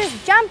is you're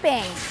just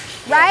jumping,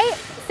 right?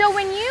 So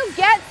when you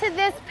get to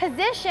this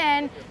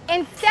position,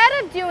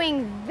 instead of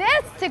doing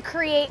this to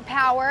create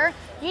power,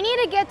 you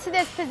need to get to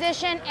this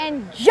position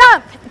and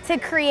jump to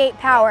create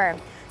power.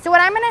 So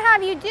what I'm gonna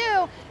have you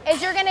do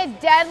is you're gonna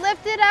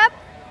deadlift it up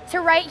to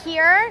right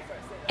here.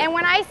 And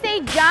when I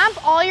say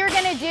jump, all you're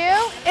gonna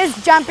do is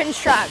jump and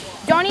shrug.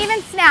 Don't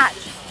even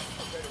snatch.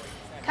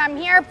 Come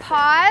here,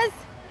 pause,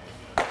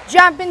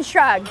 jump and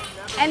shrug,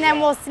 and then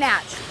we'll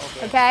snatch,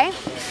 okay?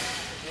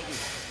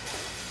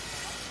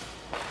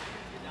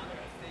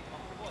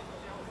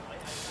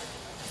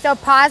 So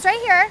pause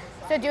right here.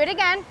 So do it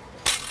again.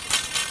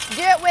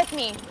 Do it with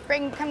me.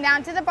 Come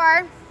down to the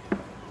bar.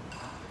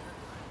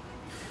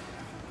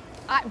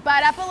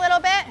 Butt up a little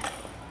bit.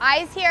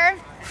 Eyes here.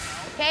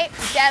 Okay,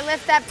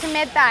 deadlift up to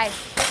mid-thigh.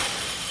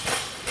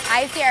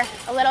 Eyes here.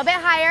 A little bit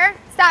higher.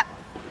 Stop.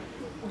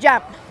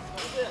 Jump.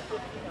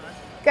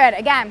 Good,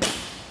 again.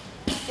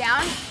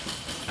 Down.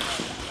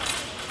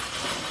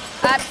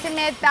 Up to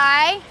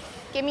mid-thigh.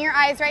 Give me your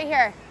eyes right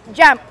here.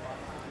 Jump.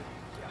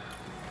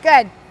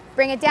 Good.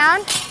 Bring it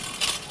down.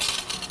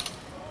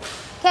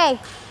 Okay,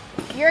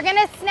 you're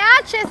gonna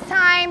snatch this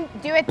time.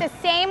 Do it the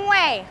same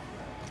way.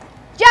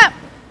 Jump.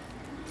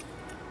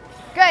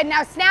 Good,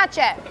 now snatch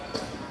it.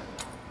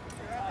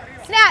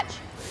 Snatch.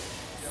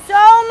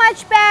 So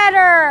much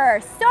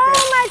better, so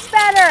much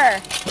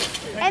better.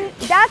 And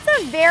that's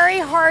a very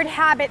hard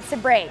habit to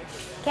break,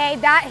 okay?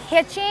 That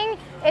hitching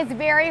is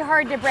very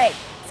hard to break.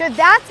 So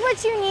that's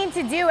what you need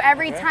to do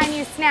every time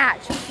you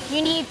snatch.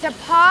 You need to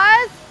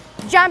pause,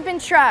 jump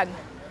and shrug.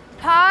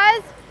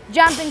 Pause,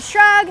 jump and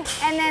shrug,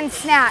 and then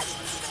snatch.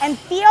 And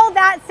feel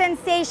that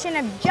sensation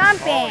of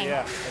jumping. Oh,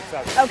 yeah,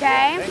 exactly.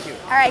 Okay? Thank you.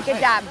 All right, good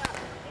job.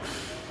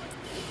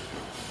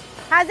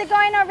 How's it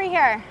going over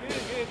here? Good,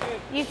 good,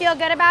 good. You feel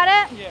good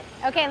about it?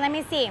 Yeah. Okay, let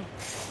me see.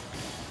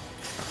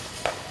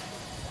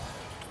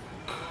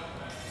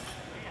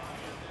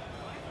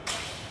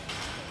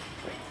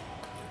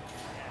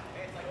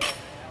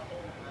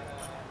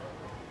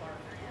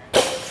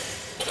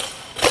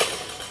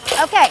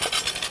 Okay,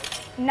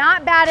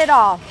 not bad at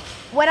all.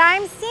 What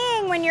I'm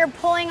seeing when you're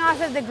pulling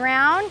off of the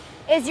ground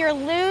is you're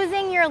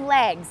losing your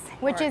legs,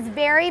 which is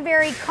very,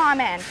 very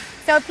common.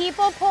 So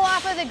people pull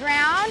off of the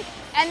ground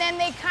and then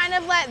they kind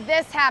of let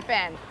this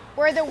happen,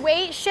 where the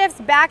weight shifts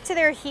back to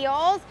their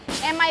heels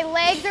and my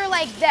legs are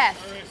like this.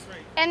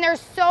 And they're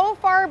so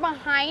far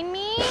behind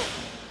me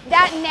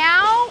that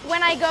now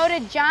when I go to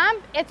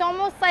jump, it's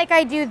almost like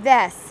I do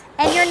this.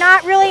 And you're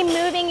not really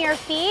moving your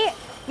feet,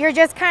 you're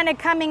just kind of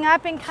coming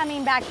up and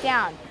coming back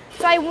down.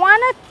 So I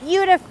want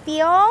you to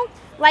feel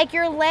like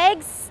your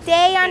legs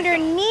stay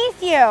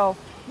underneath you.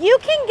 You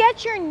can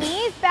get your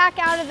knees back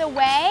out of the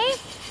way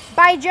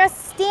by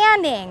just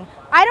standing.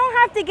 I don't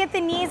have to get the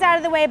knees out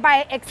of the way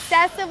by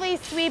excessively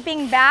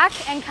sweeping back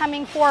and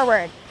coming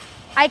forward.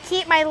 I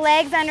keep my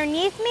legs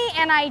underneath me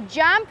and I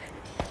jump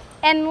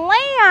and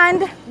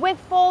land with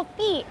full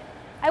feet.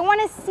 I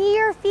want to see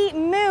your feet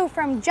move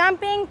from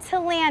jumping to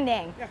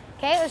landing.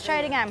 Okay, let's try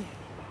it again.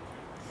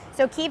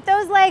 So keep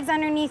those legs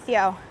underneath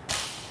you.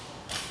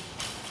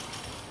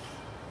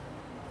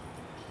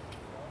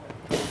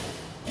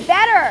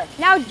 Better.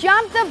 Now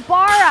jump the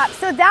bar up.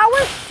 So that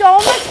was so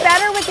much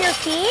better with your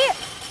feet,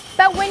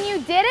 but when you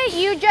did it,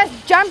 you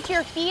just jumped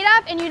your feet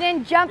up and you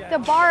didn't jump the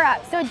bar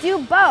up. So do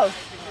both.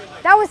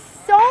 That was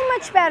so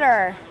much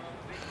better.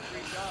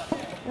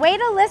 Way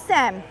to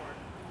listen.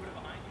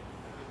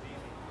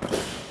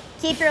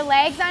 Keep your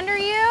legs under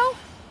you.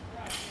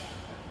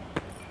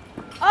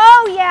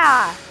 Oh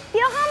yeah.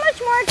 Feel how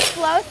much more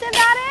explosive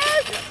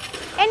that is?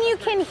 And you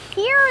can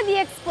hear the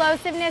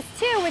explosiveness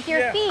too with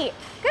your feet.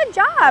 Good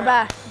job.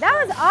 That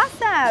was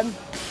awesome.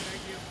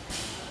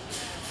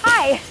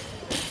 Hi.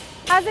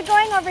 How's it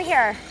going over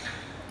here?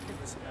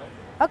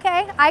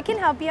 Okay, I can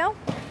help you.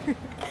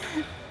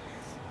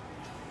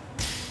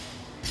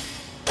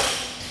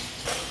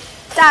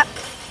 Stop.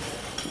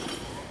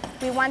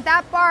 We want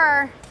that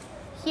bar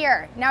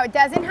here. Now it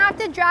doesn't have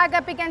to drag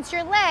up against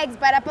your legs,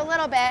 but up a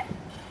little bit.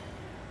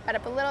 But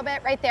up a little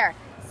bit, right there.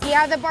 See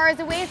how the bar is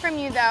away from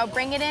you though?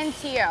 Bring it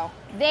into you.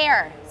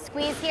 There,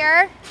 squeeze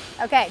here.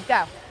 Okay,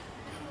 go.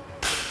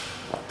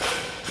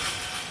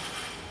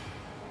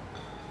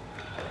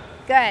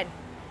 Good.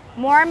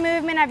 More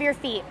movement of your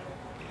feet.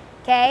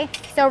 Okay,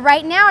 so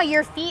right now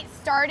your feet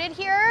started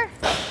here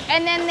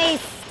and then they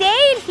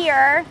stayed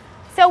here.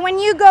 So when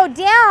you go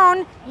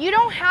down, you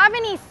don't have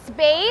any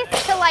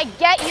space to like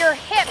get your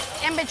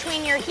hips in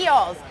between your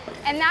heels.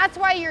 And that's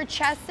why your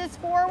chest is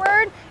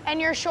forward and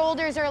your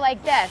shoulders are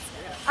like this.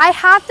 I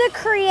have to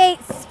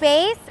create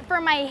space for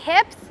my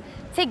hips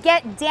to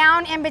get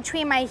down in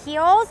between my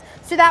heels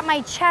so that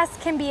my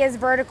chest can be as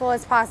vertical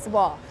as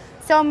possible.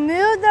 So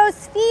move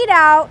those feet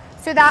out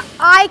so that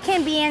I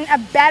can be in a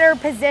better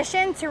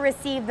position to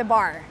receive the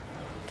bar,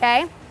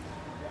 okay?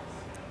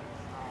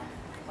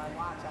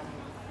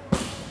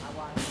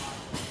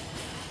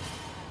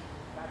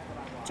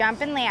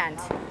 Jump and land.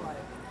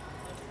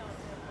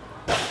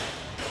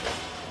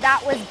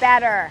 That was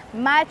better,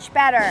 much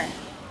better.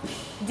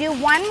 Do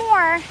one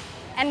more,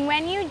 and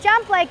when you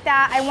jump like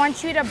that, I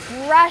want you to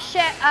brush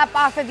it up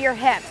off of your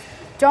hips.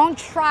 Don't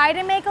try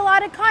to make a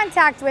lot of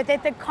contact with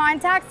it. The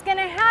contact's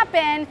gonna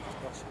happen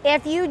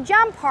if you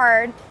jump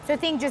hard. So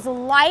think just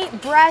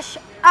light brush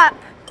up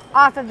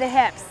off of the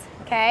hips,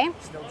 okay?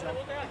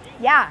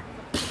 Yeah.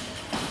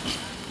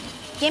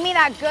 Give me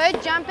that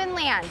good jump and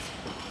land.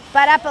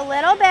 Butt up a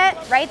little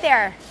bit, right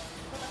there.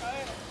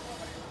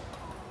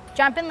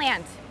 Jump and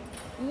land.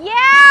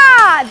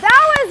 Yeah,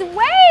 that was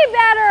way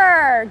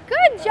better.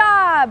 Good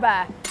job.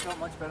 Not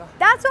much better.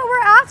 That's what we're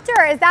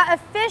after, is that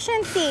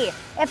efficiency.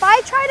 If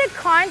I try to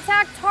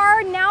contact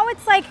hard, now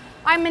it's like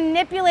I'm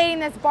manipulating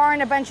this bar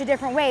in a bunch of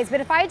different ways. But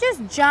if I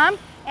just jump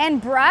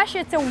and brush,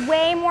 it's a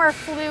way more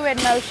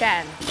fluid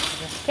motion.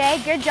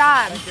 Okay, good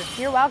job.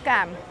 You're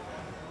welcome.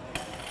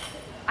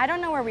 I don't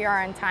know where we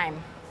are on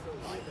time.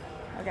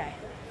 Okay.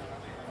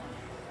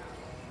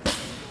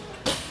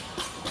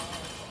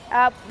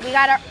 Oh, we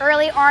got an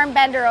early arm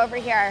bender over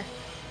here.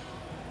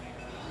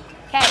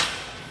 Okay.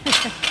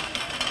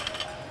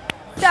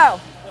 So,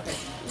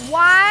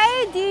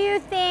 why do you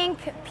think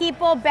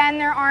people bend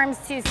their arms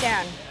too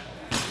soon?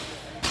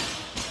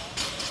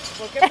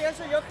 ¿Por qué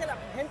pienso yo que la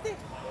gente?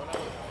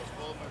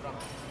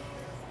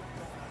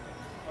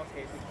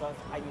 Okay, because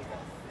I need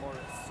more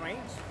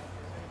strength,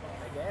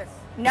 I guess.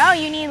 No,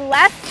 you need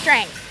less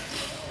strength.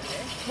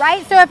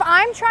 Right? So if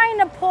I'm trying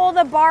to pull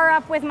the bar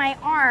up with my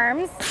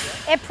arms,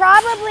 it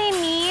probably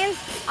means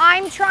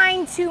I'm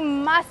trying to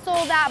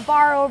muscle that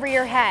bar over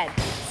your head.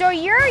 So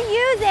you're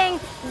using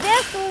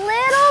this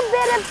little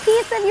bit of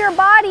piece of your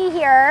body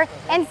here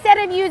instead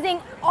of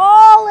using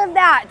all of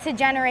that to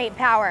generate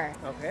power.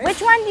 Okay.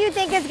 Which one do you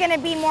think is going to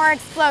be more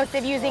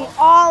explosive, using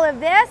all of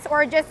this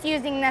or just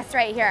using this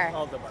right here?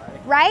 All the body.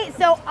 Right?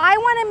 So I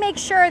want to make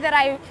sure that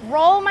I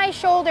roll my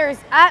shoulders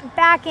up,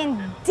 back, and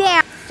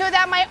down so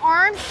that my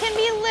arms can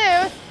be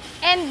loose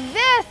and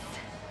this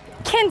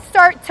can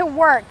start to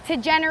work to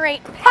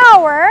generate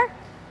power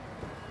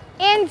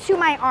into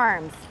my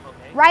arms.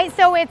 Okay. Right?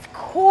 So it's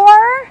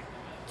core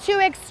to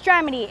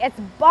extremity. It's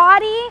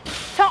body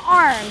to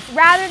arms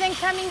rather than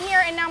coming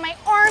here and now my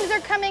arms are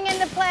coming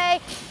into play.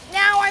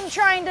 Now I'm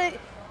trying to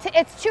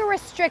it's too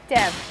restrictive,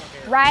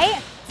 okay.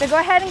 Right? So go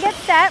ahead and get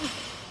set.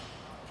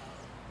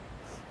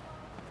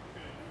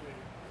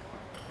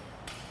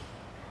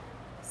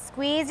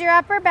 Squeeze your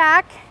upper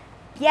back.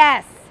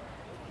 Yes.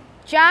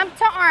 Jump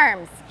to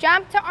arms.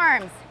 Jump to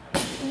arms.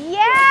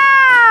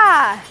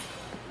 Yeah.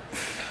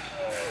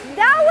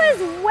 That was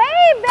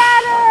way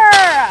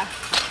better.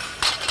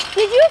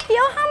 Did you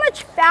feel how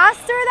much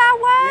faster that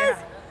was?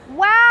 Yeah.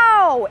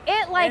 Wow.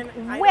 It like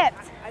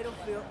whipped. I don't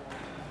feel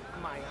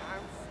my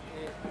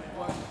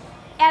arms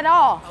at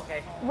all.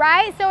 Okay.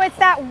 Right? So it's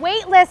that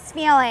weightless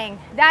feeling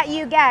that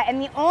you get.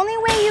 And the only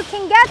way you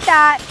can get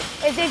that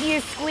is if you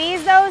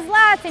squeeze those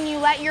lats and you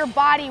let your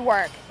body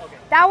work. Okay.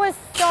 That was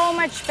so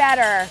much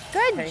better.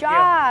 Good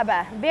job.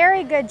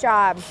 Very good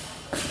job.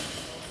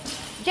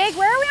 Jake,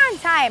 where are we on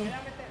time?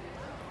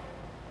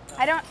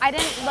 I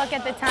didn't look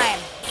at the time.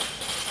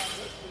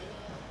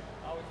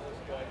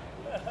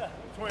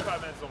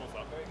 25 minutes almost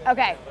up.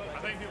 Okay. I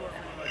think people are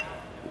feeling like...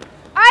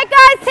 All right,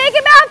 guys, take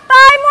about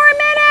 5 more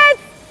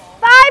minutes.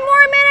 5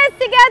 more minutes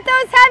to get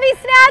those heavy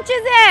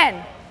snatches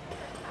in.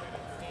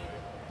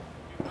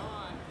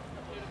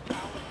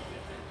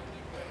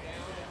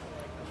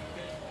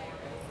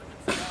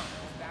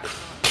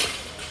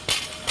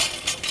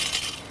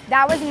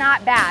 That was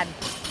not bad.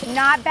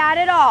 Not bad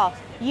at all.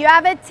 You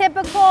have a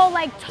typical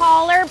like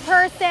taller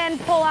person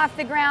pull off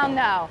the ground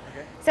though.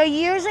 Okay. So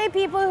usually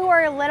people who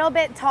are a little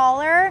bit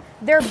taller,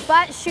 their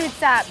butt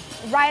shoots up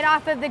right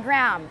off of the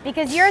ground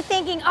because you're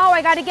thinking, oh,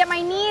 I got to get my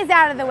knees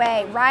out of the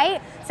way,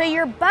 right? So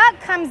your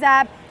butt comes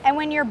up, and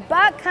when your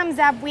butt comes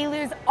up, we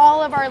lose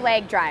all of our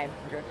leg drive,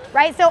 okay.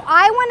 Right? So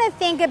I want to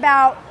think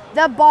about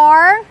the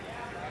bar,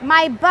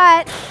 my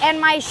butt, and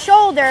my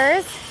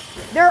shoulders.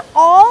 They're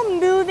all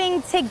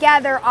moving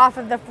together off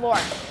of the floor,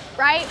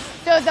 right?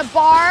 So the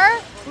bar,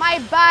 my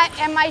butt,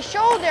 and my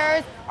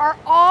shoulders are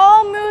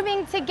all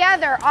moving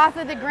together off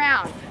of the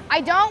ground.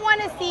 I don't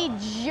want to see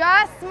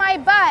just my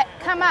butt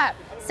come up.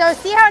 So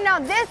see how now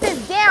this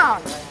is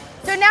down.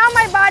 So now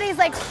my body's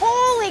like,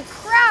 holy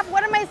crap,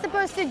 what am I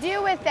supposed to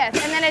do with this?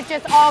 And then it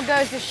just all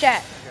goes to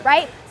shit,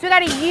 right? So we got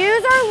to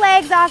use our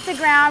legs off the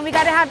ground. We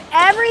got to have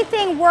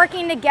everything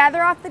working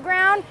together off the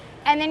ground.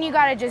 And then you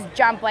got to just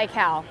jump like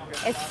hell.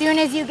 As soon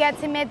as you get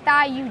to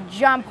mid-thigh, you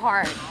jump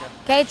hard.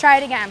 Okay, try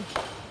it again.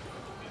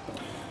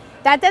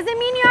 That doesn't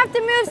mean you have to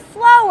move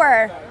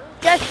slower.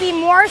 Just be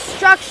more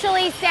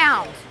structurally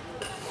sound.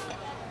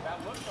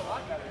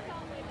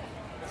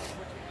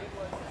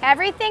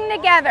 Everything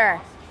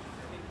together.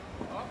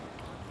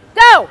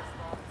 Go!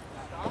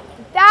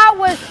 That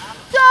was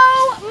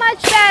so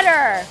much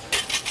better.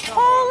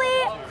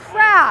 Holy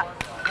crap.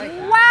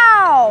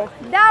 Wow,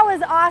 that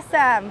was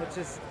awesome. Which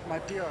is my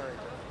PR right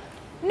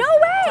there. No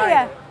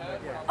way.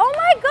 Oh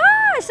my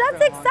gosh,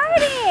 that's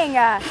exciting.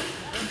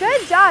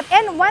 Good job.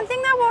 And one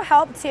thing that will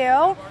help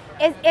too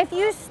is if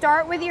you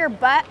start with your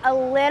butt a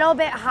little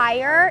bit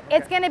higher,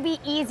 it's gonna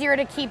be easier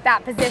to keep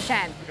that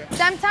position.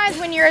 Sometimes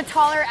when you're a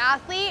taller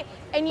athlete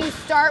and you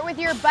start with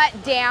your butt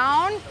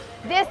down,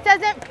 this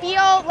doesn't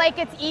feel like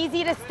it's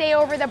easy to stay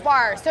over the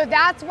bar. So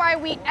that's why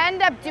we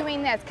end up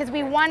doing this, because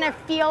we wanna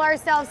feel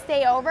ourselves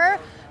stay over.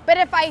 But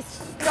if I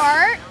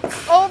start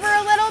over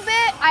a little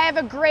bit, I have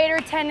a greater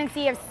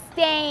tendency of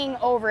staying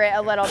over it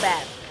a little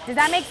bit. Does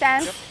that make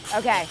sense? Yep.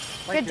 Okay,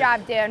 good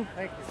job, dude.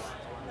 Thank you.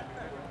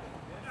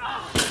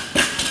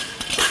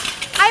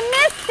 I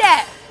missed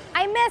it.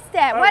 I missed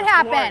it. What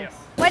happened? Glorious.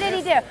 What did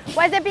he do?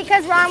 Was it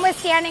because Ron was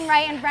standing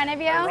right in front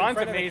of you? Ron's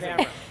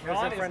amazing.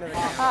 Ron is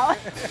Oh,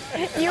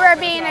 you were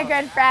being a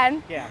good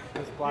friend. Yeah.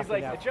 He's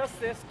like, adjust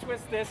this,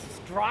 twist this,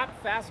 drop,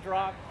 fast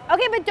drop.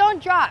 Okay, but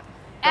don't drop,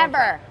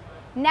 ever.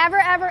 Never,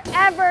 ever,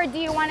 ever do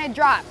you want to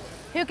drop.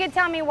 Who could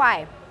tell me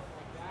why?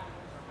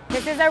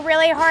 This is a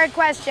really hard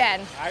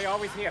question. I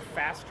always need a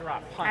fast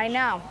drop punch. I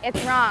know,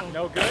 it's wrong.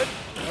 No good?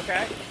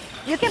 Okay.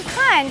 You can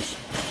punch,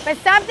 but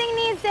something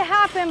needs to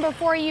happen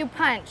before you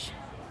punch.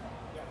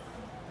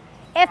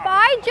 If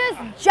I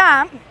just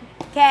jump,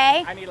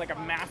 okay? I need like a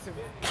massive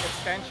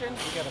extension.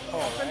 You gotta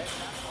pull, right?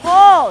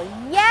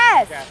 Pull,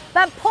 yes, Okay.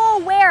 but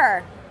pull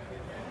where?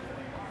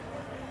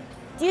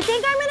 Do you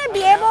think I'm gonna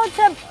be able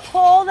to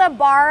pull the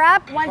bar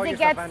up once it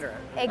gets under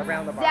it,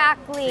 around the bar.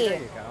 exactly? There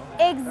you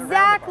go.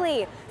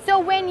 Exactly. So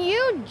when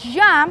you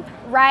jump,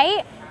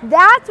 right,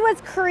 that's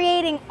what's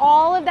creating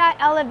all of that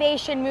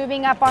elevation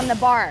moving up on the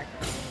bar.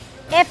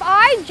 If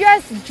I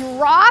just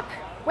drop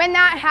when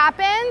that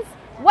happens,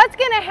 what's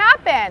gonna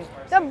happen?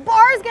 The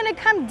bar's gonna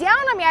come down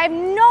on me. I have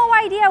no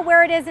idea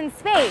where it is in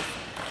space.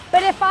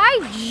 But if I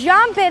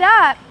jump it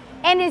up,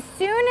 and as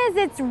soon as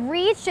it's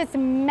reached its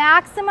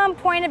maximum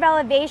point of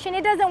elevation,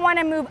 it doesn't want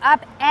to move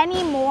up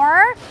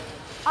anymore,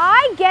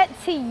 I get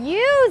to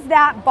use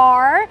that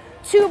bar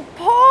to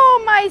pull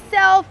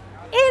myself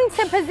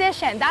into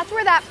position. That's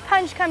where that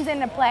punch comes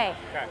into play,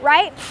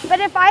 right?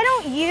 But if I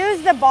don't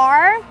use the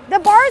bar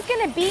is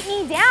going to beat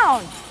me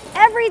down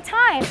every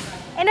time.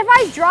 And if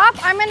I drop,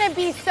 I'm going to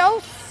be so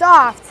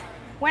soft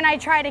when I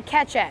try to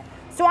catch it.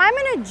 So I'm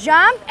gonna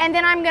jump and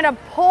then I'm gonna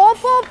pull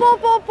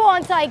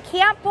until I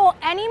can't pull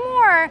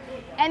anymore,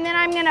 and then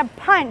I'm gonna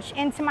punch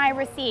into my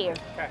receive.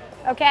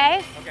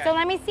 Okay? So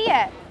let me see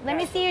it. Let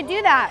me see you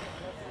do that.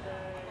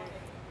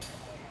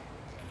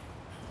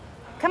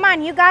 Come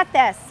on, you got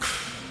this.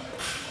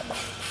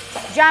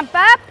 Jump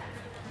up.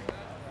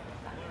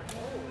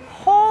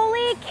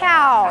 Holy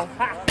cow.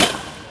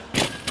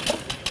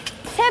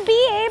 To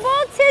be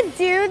able to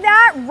do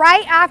that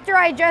right after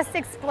I just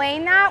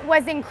explained that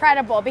was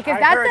incredible, because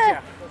that's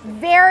a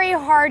very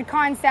hard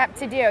concept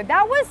to do.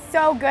 That was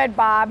so good,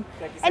 Bob.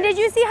 And did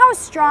you see how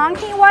strong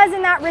he was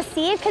in that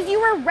receive? Because you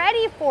were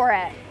ready for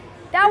it.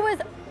 That was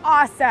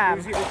awesome.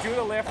 It was either do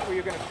the lift or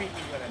you're going to beat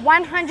me with it.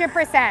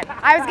 100%.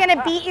 I was going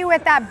to beat you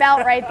with that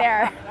belt right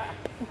there.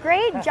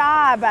 Great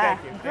job.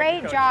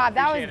 Great job.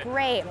 That was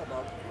great.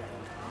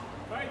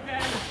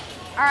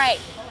 All right.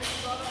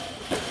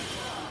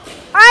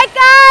 All right,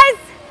 guys,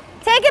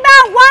 take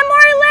about one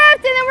more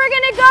lift and then we're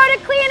gonna go to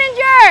clean and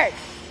jerk.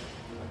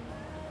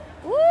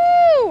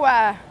 Woo!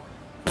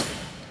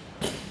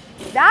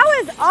 That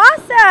was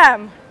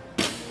awesome.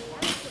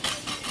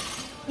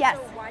 Yes?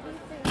 So why do you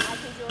think I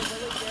can do a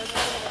really good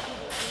one in a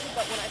PVC,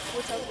 but when I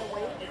switch over to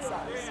weight, it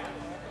sucks?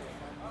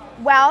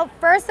 Well,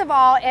 first of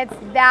all, it's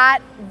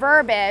that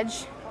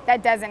verbiage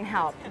that doesn't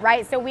help,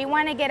 right? So we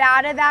wanna get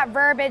out of that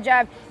verbiage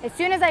of, as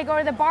soon as I go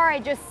to the bar, I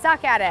just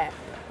suck at it,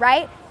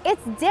 right?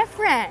 It's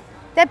different.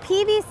 The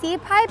PVC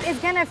pipe is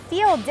gonna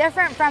feel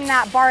different from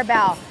that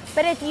barbell.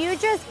 But if you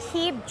just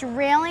keep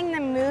drilling the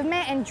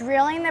movement and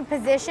drilling the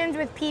positions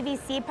with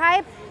PVC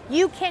pipe,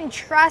 you can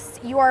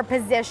trust your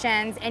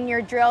positions and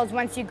your drills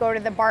once you go to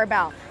the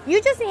barbell.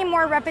 You just need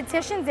more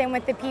repetitions in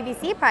with the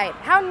PVC pipe.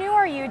 How new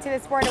are you to the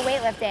sport of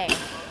weightlifting?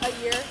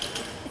 A year.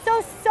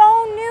 So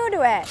new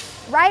to it,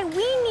 right?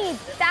 We need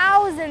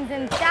thousands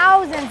and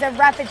thousands of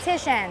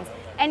repetitions.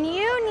 And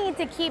you need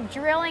to keep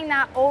drilling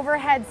that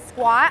overhead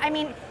squat. I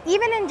mean,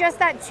 even in just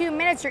that 2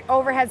 minutes, your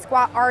overhead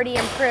squat already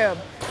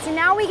improved. So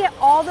now we get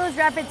all those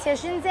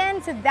repetitions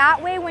in, so that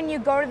way when you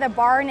go to the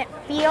bar and it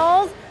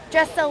feels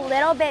just a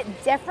little bit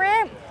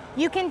different,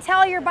 you can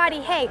tell your body,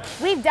 hey,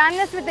 we've done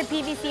this with the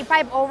PVC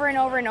pipe over and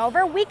over and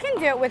over. We can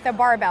do it with a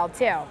barbell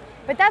too.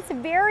 But that's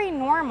very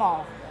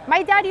normal.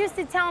 My dad used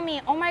to tell me,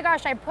 oh my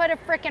gosh, I put a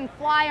frickin'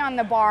 fly on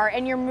the bar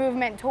and your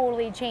movement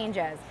totally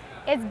changes.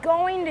 It's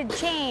going to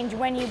change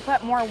when you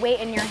put more weight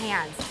in your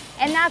hands.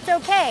 And that's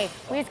okay.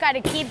 We just got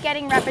to keep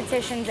getting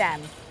repetitions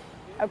in.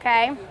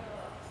 Okay?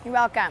 You're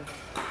welcome.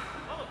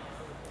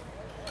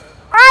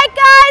 All right,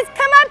 guys,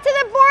 come up to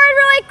the board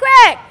really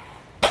quick.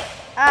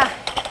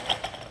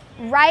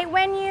 Right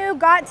when you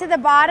got to the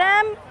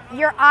bottom,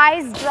 your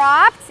eyes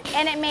dropped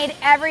and it made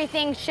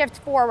everything shift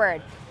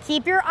forward.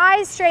 Keep your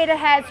eyes straight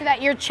ahead so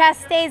that your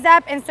chest stays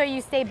up and so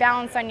you stay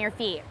balanced on your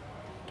feet.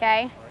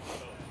 Okay?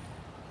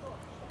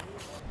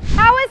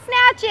 How was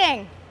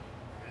snatching?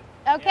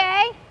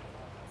 Okay?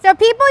 So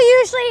people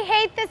usually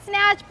hate the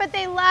snatch, but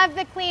they love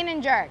the clean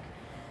and jerk.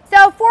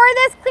 So for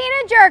this clean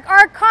and jerk,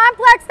 our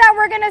complex that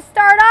we're gonna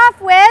start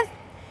off with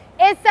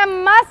is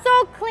some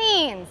muscle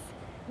cleans.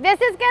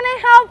 This is gonna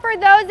help for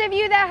those of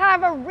you that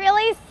have a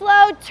really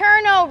slow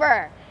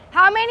turnover.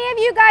 How many of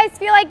you guys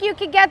feel like you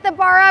could get the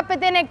bar up, but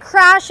then it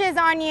crashes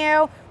on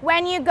you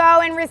when you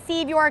go and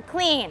receive your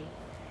clean?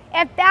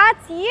 If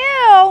that's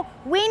you,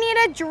 we need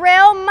to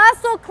drill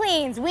muscle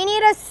cleans. We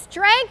need to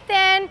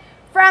strengthen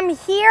from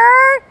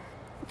here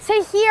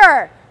to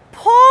here,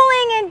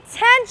 pulling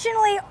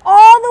intentionally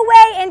all the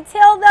way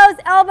until those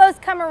elbows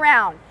come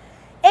around.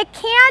 It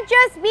can't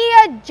just be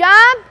a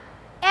jump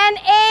and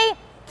a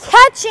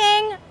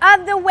catching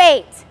of the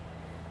weight.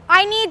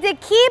 I need to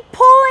keep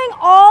pulling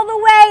all the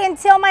way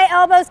until my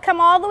elbows come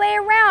all the way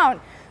around.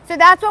 So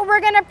that's what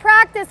we're gonna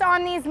practice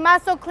on these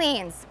muscle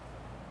cleans.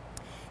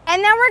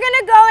 And then we're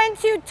gonna go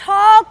into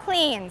tall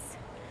cleans.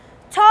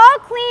 Tall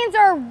cleans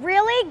are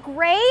really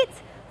great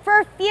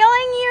for feeling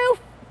you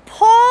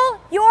pull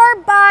your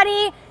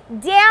body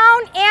down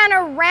and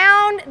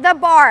around the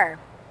bar.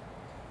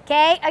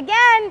 Okay,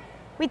 again,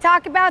 we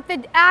talk about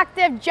the act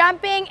of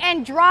jumping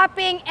and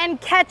dropping and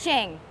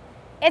catching.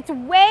 It's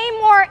way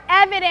more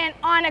evident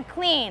on a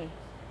clean.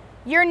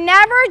 You're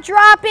never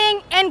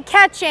dropping and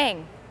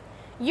catching.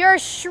 You're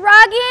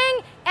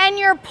shrugging and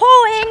you're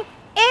pulling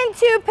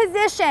into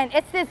position.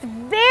 It's this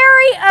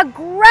very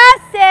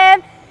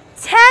aggressive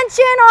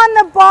tension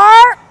on the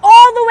bar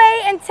all the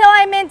way until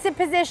I'm into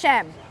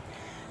position.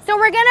 So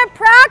we're gonna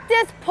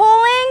practice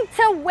pulling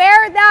to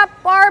where that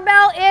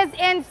barbell is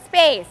in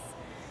space.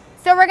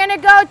 So we're gonna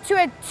go to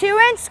a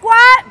 2-inch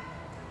squat,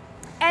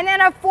 and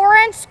then a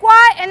 4-inch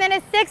squat, and then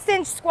a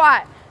 6-inch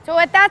squat. So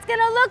what that's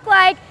gonna look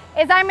like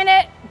is I'm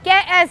gonna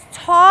get as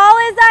tall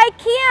as I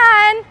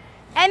can,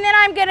 and then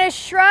I'm gonna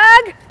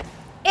shrug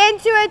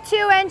into a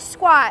 2-inch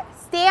squat.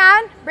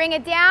 Stand, bring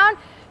it down,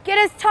 get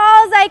as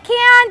tall as I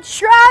can,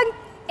 shrug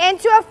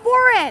into a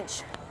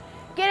 4-inch.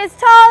 Get as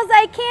tall as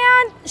I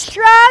can,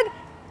 shrug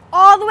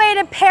all the way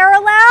to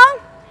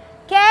parallel,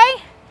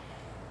 okay?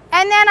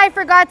 And then I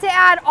forgot to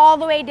add all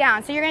the way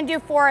down. So you're gonna do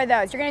 4 of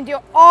those. You're gonna do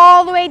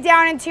all the way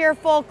down into your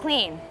full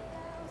clean.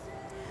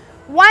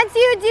 Once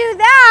you do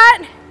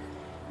that,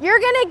 you're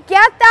gonna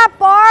get that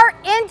bar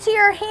into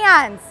your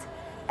hands.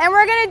 And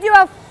we're gonna do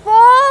a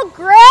full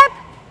grip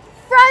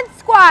front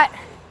squat.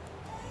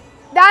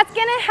 That's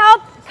gonna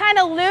help kind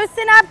of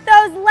loosen up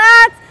those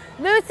lats,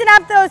 loosen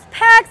up those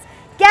pecs,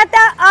 get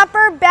that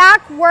upper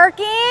back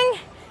working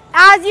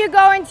as you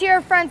go into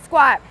your front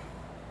squat.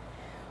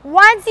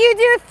 Once you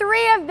do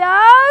 3 of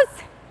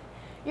those,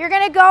 you're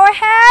gonna go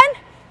ahead,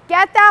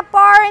 get that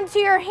bar into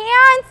your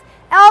hands,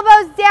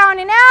 elbows down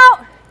and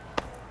out,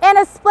 and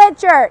a split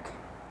jerk,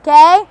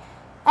 okay?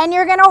 And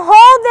you're gonna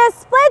hold this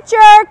split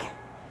jerk,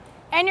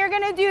 and you're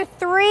gonna do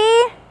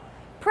 3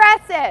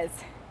 presses.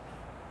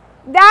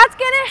 That's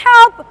gonna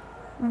help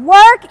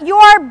work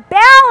your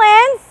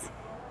balance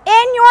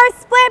in your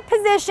split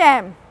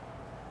position.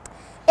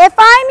 If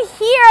I'm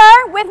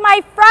here with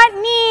my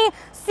front knee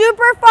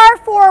super far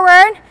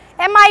forward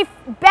and my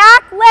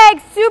back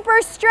leg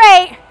super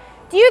straight,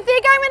 do you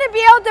think I'm gonna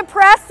be able to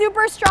press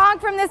super strong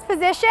from this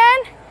position?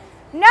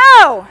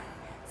 No.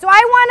 So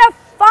I wanna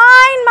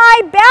find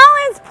my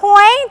balance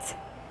point,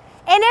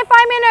 and if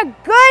I'm in a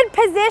good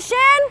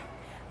position,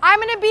 I'm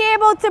gonna be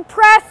able to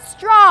press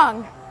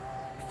strong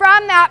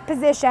from that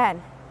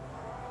position.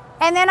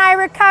 And then I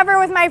recover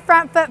with my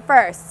front foot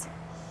first.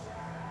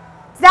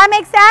 Does that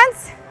make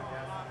sense?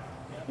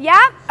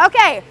 Yeah?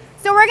 Okay.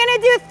 So we're gonna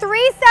do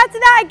 3 sets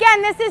of that.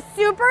 Again, this is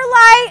super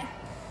light.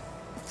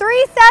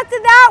 3 sets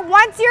of that.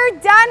 Once you're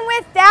done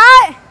with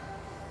that,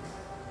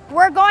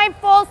 we're going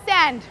full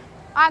send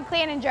on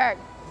clean and jerk.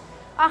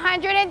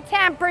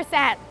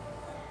 110%.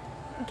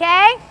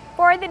 Okay?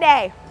 For the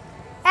day.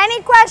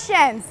 Any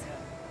questions?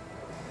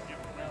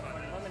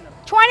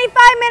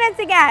 25 minutes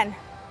again.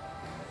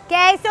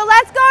 Okay, so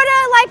let's go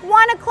to like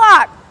 1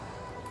 o'clock.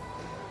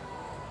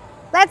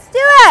 Let's do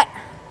it.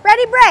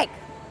 Ready, break.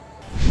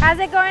 How's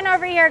it going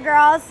over here,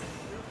 girls?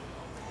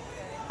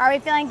 Are we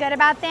feeling good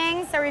about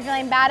things? Are we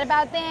feeling bad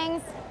about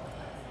things?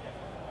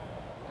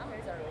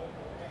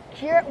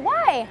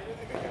 Why?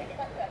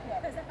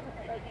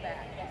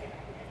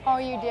 Oh,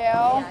 you do?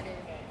 Yeah, I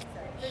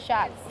do.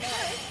 Shucks.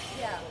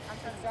 Yeah, I'm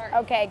so sorry.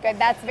 Okay, good.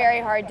 That's very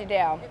hard to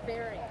do.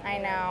 Very. I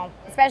know.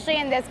 Especially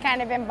in this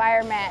kind of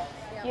environment.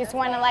 Yeah, you just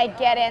want to like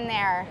get in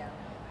there.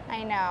 Yeah.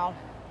 I know.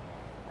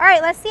 All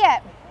right, let's see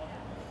it.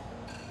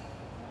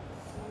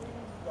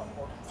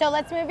 So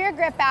let's move your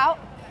grip out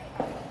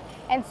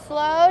and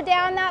slow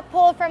down that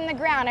pull from the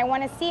ground. I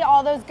want to see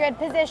all those good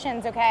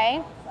positions,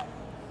 okay?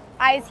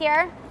 Eyes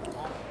here.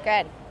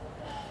 Good.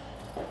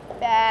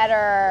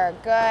 Better.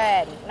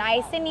 Good.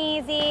 Nice and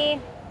easy.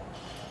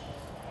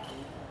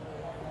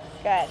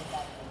 Good.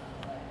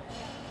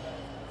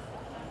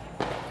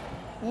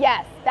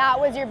 Yes, that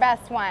was your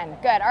best one.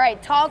 Good. All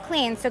right, tall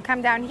clean. So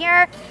come down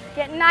here,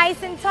 get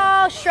nice and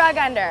tall, shrug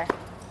under.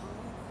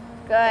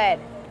 Good.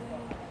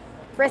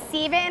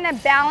 Receive it in a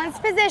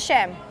balanced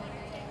position.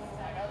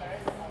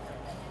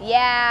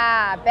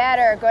 Yeah,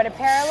 better. Go to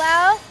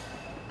parallel.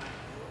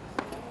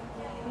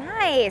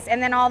 Nice,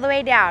 and then all the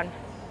way down.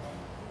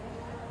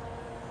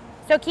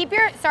 So keep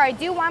your, sorry,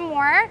 do one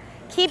more.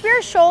 Keep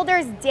your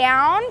shoulders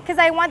down because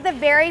I want the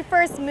very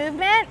first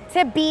movement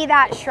to be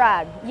that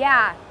shrug.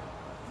 Yeah.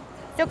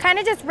 So kind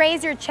of just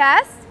raise your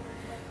chest,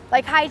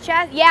 like high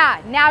chest.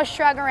 Yeah, now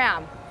shrug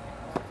around.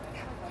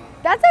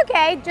 That's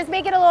okay, just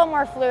make it a little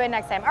more fluid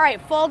next time. All right,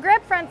 full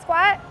grip front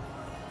squat.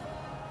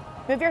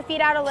 Move your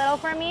feet out a little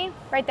for me,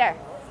 right there.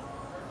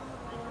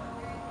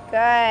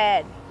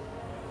 Good.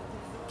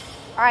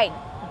 All right,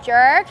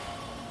 jerk.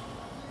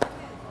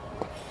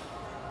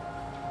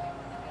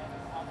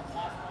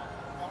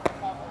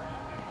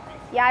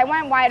 Yeah, I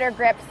want wider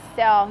grips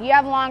still. You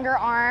have longer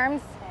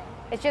arms.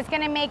 It's just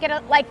gonna make it,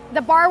 like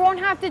the bar won't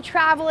have to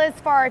travel as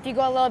far if you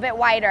go a little bit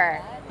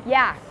wider.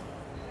 Yeah.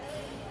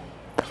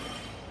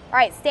 All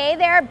right, stay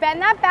there.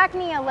 Bend that back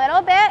knee a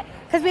little bit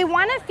because we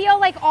wanna feel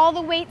like all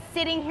the weight's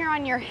sitting here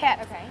on your hip.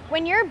 Okay.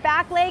 When your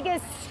back leg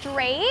is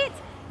straight,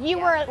 you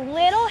were a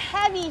little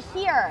heavy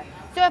here.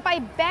 So if I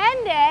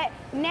bend it,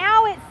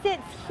 now it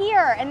sits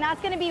here and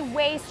that's gonna be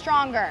way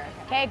stronger.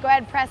 Okay, go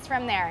ahead, press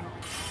from there.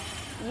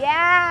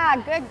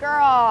 Yeah, good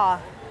girl.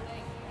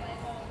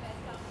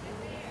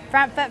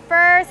 Front foot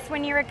first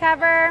when you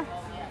recover.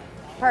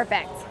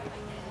 Perfect.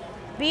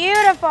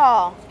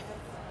 Beautiful.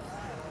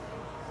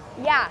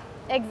 Yeah,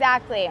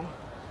 exactly.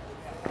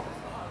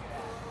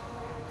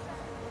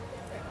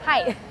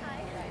 Hi.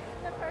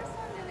 The first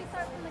one, do we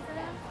start from the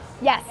ground?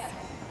 Yes.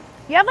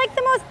 You have like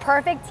the most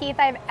perfect teeth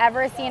I've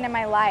ever seen in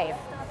my life.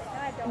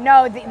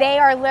 No, they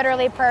are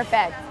literally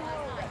perfect.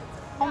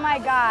 Oh my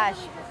gosh.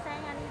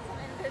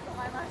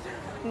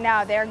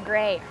 No, they're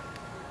great.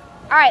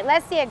 All right,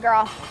 let's see it,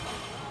 girl.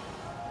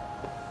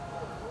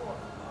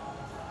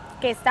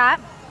 Okay, stop.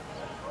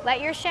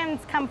 Let your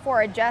shins come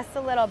forward just a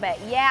little bit.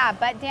 Yeah,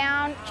 butt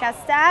down,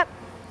 chest up.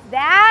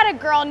 That a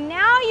girl.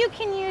 Now you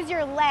can use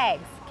your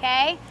legs,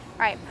 okay? All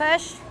right,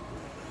 push.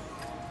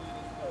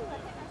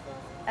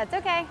 That's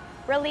okay.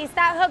 Release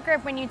that hook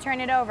grip when you turn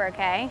it over,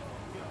 okay?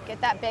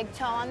 Get that big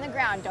toe on the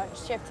ground. Don't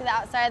shift to the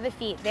outside of the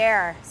feet.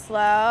 There,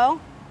 slow.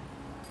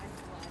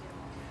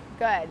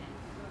 Good.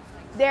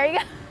 There you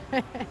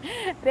go.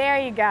 There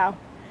you go.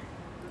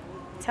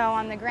 Toe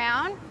on the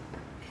ground.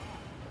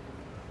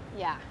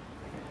 Yeah.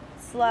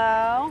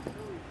 Slow.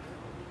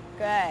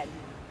 Good. All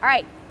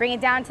right, bring it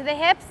down to the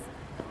hips.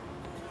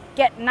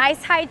 Get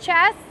nice high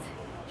chest.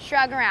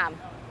 Shrug around.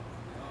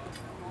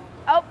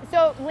 Oh,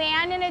 so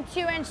land in a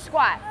 2-inch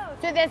squat.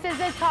 So this is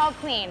a tall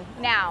clean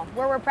now,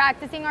 where we're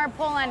practicing our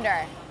pull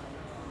under.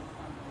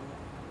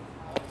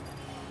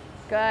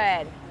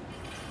 Good.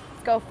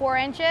 Let's go 4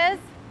 inches.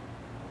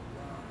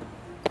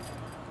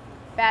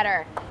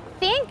 Better.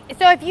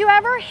 So if you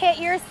ever hit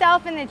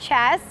yourself in the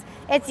chest,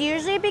 it's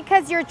usually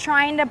because you're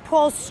trying to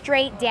pull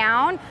straight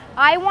down.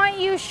 I want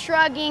you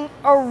shrugging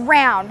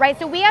around, right?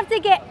 So we have to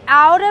get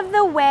out of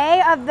the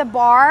way of the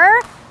bar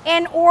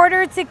in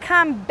order to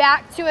come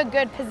back to a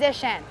good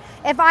position.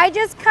 If I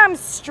just come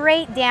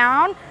straight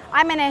down,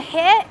 I'm gonna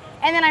hit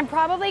and then I'm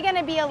probably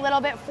gonna be a little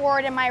bit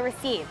forward in my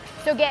receive.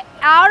 So get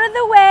out of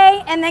the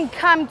way and then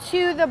come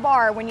to the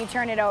bar when you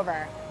turn it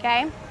over,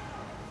 okay?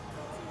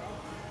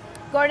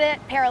 Go to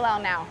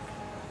parallel now.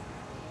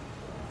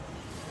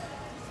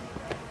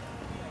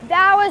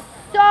 That was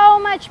so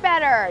much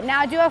better.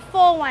 Now do a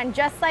full one,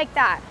 just like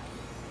that.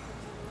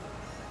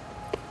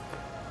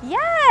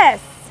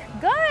 Yes,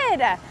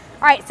 good.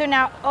 All right, so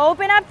now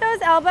open up those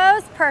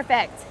elbows,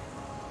 perfect.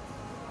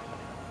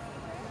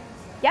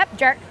 Yep,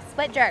 jerk,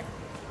 split jerk.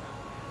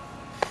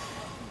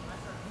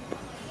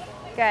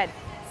 Good.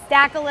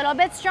 Stack a little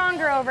bit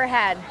stronger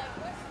overhead.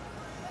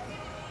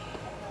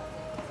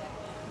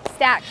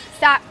 Stack,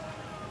 stop.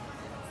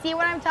 See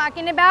what I'm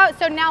talking about?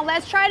 So now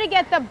let's try to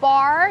get the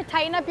bar,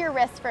 tighten up your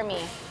wrist for me.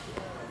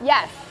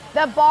 Yes,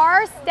 the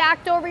bar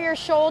stacked over your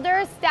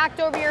shoulders, stacked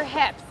over your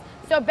hips.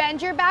 So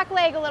bend your back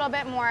leg a little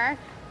bit more,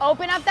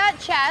 open up that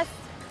chest.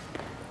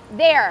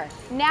 There,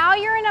 now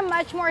you're in a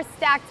much more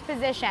stacked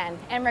position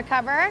and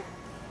recover.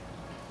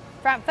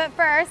 Front foot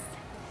first.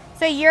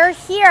 So you're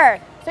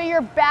here. So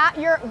your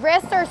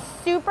wrists are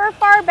super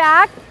far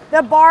back,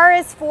 the bar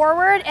is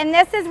forward, and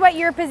this is what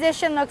your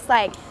position looks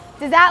like.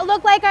 Does that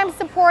look like I'm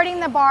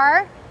supporting the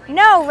bar?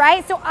 No,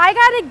 right? So I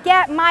gotta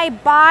get my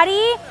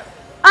body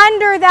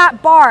under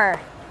that bar.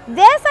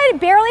 This, I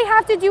barely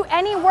have to do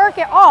any work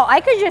at all.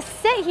 I could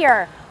just sit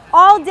here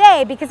all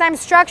day because I'm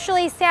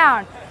structurally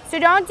sound. So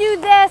don't do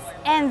this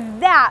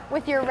and that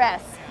with your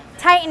wrists.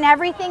 Tighten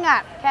everything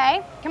up,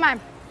 okay? Come on.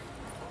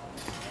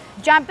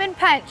 Jump and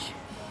punch.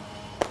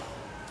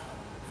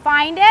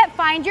 Find it,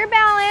 find your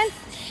balance,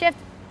 shift.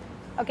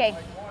 Okay,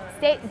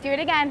 stay, do it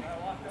again.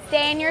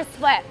 Stay in your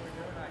split.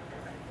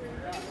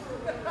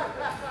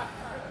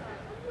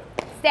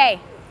 Stay.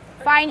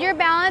 Find your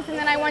balance and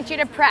then I want you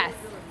to press.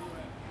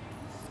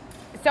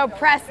 So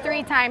press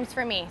 3 times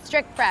for me,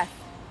 strict press.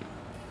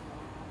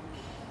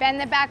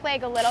 Bend the back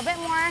leg a little bit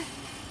more.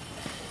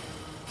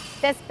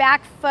 This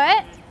back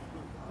foot,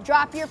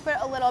 drop your foot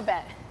a little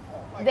bit.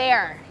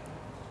 There.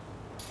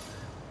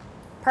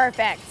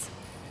 Perfect.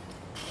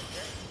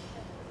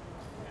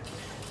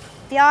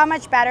 Feel how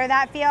much better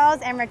that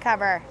feels and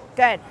recover.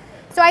 Good.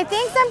 So I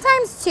think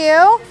sometimes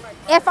too,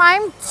 if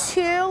I'm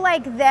too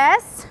like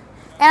this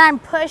and I'm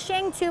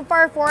pushing too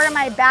far forward on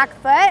my back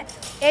foot,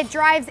 it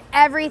drives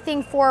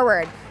everything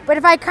forward. But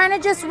if I kind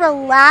of just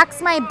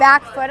relax my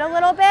back foot a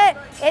little bit,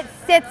 it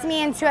sits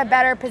me into a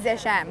better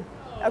position,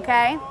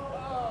 okay?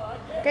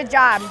 Good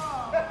job.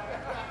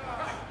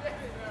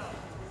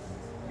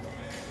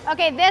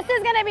 Okay, this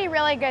is gonna be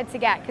really good to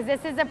get because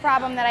this is a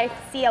problem that I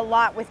see a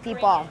lot with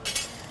people.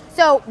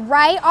 So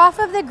right off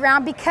of the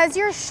ground, because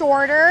you're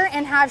shorter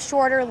and have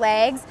shorter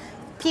legs,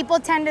 people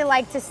tend to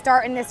like to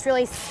start in this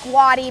really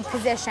squatty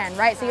position,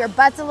 right? So your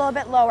butt's a little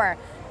bit lower.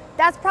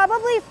 That's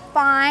probably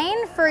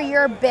fine for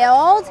your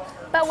build,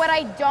 but what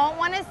I don't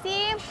wanna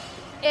see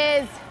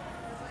is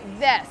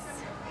this.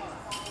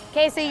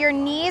 Okay, so your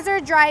knees are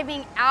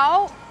driving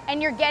out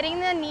and you're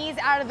getting the knees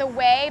out of the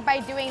way by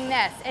doing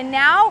this. And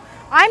now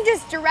I'm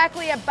just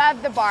directly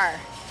above the bar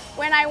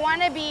when I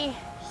wanna be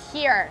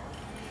here.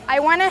 I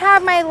wanna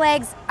have my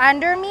legs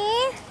under me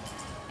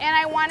and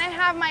I wanna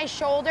have my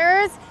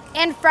shoulders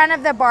in front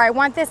of the bar. I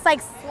want this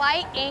like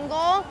slight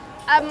angle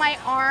of my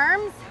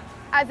arms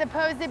as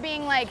opposed to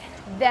being like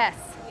this.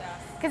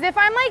 Because if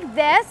I'm like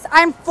this,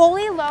 I'm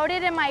fully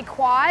loaded in my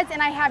quads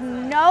and I have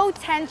no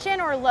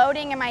tension or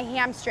loading in my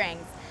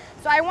hamstrings.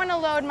 So I wanna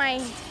load my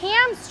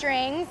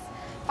hamstrings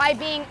by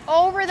being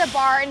over the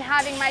bar and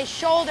having my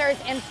shoulders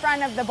in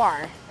front of the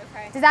bar.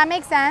 Okay. Does that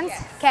make sense?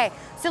 Yes. Okay,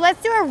 so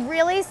let's do a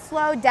really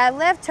slow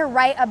deadlift to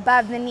right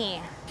above the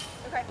knee.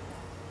 Okay.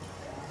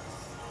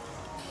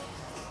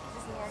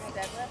 Just normal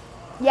deadlift?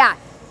 Yeah,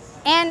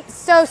 and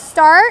so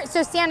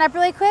stand up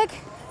really quick.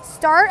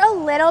 Start a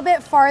little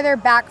bit farther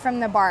back from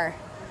the bar.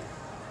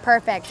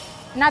 Perfect.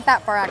 Not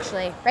that far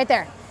actually, right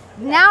there.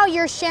 Now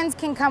your shins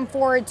can come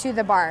forward to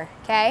the bar,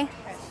 okay?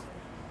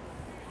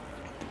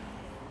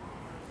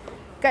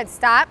 Good,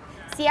 stop.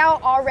 See how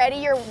already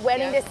you're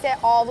waiting to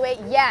sit all the way?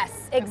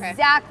 Yes,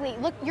 exactly.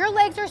 Okay. Look, your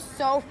legs are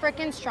so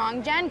freaking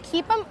strong, Jen.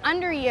 Keep them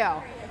under you.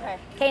 Okay.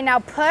 Okay, now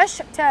push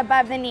to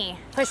above the knee.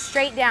 Push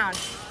straight down.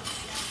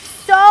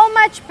 So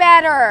much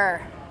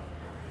better.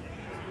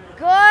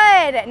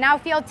 Good. Now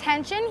feel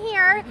tension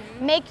here.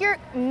 Make your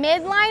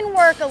midline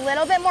work a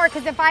little bit more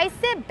because if I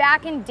sit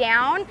back and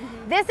down,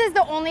 this is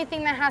the only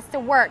thing that has to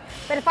work.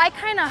 But if I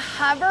kind of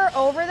hover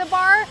over the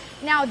bar,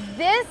 now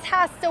this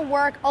has to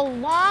work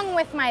along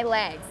with my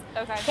legs.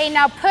 Okay. Okay,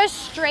 now push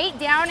straight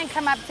down and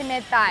come up to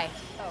mid-thigh.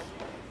 Oh.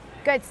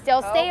 Good.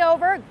 Still stay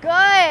over.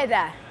 Good.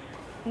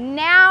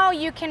 Now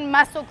you can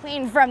muscle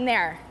clean from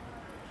there.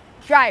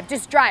 Drive.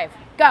 Just drive.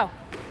 Go.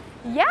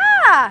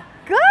 Yeah.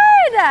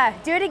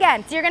 Good. Do it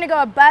again. So you're going to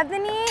go above the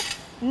knee,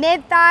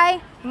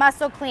 mid-thigh,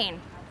 muscle clean.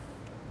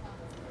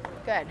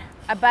 Good.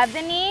 Above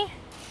the knee.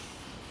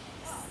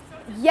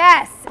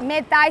 Yes.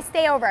 Mid-thigh,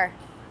 stay over.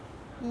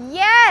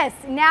 Yes.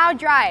 Now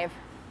drive.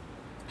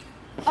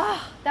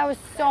 Oh, that was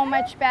so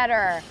much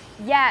better.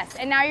 Yes.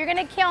 And now you're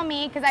going to kill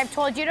me because I've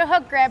told you to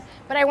hook grip,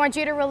 but I want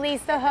you to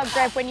release the hook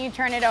grip when you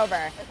turn it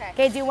over. Okay.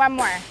 Okay, do one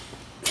more.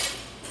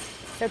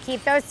 So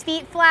keep those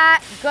feet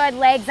flat. Good.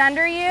 Legs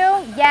under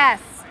you. Yes.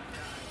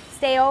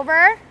 Stay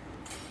over,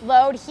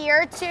 load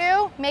here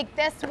too, make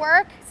this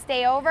work,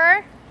 stay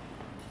over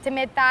to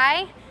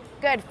mid-thigh.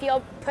 Good,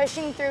 feel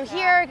pushing through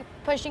here,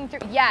 pushing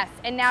through, yes,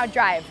 and now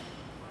drive.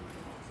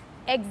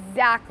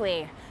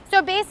 Exactly.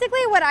 So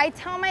basically what I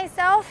tell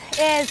myself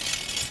is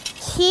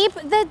keep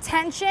the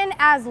tension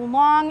as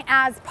long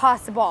as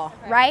possible,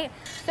 right?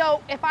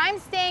 So if I'm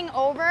staying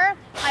over,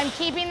 I'm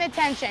keeping the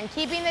tension,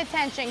 keeping the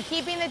tension,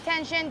 keeping the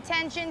tension,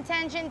 tension,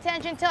 tension,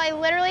 tension, till I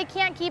literally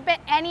can't keep it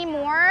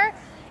anymore.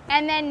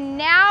 And then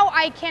now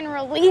I can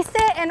release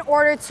it in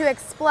order to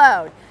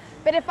explode.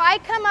 But if I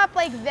come up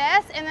like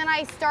this and then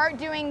I start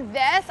doing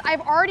this,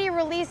 I've already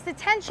released the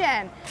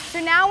tension. So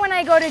now when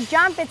I go to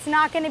jump, it's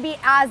not going to be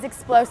as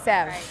explosive.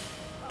 Right.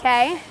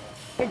 Okay?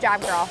 Good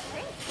job, girl.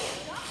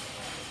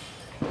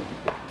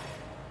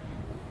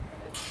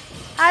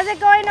 How's it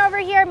going over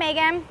here,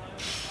 Megan?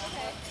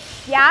 Okay.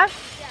 Yeah?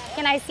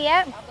 Can I see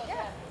it?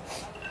 Yeah.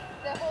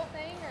 The whole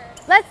thing?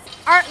 Let's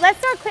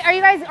start, are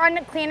you guys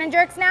on clean and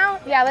jerks now?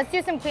 Yeah, let's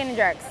do some clean and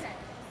jerks. Okay,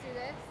 let's do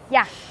this.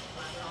 Yeah.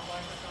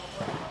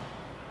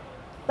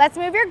 Let's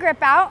move your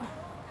grip out.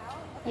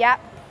 Yep.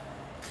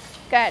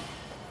 Good.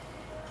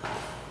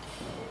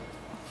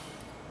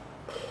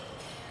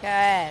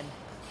 Good.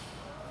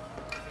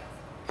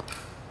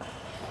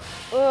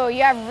 Ooh,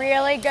 you have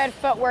really good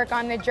footwork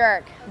on the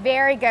jerk.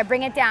 Very good.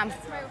 Bring it down.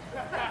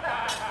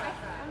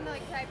 I'm the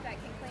type that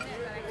can clean it,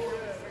 but I can't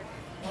always jerk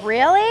it.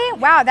 Really?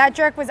 Wow, that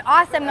jerk was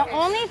awesome. The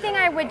only thing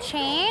I would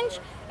change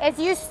is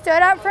you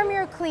stood up from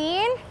your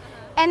clean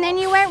and then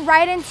you went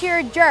right into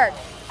your jerk.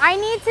 I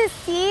need to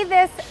see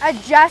this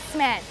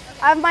adjustment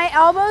of my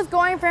elbows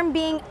going from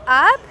being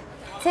up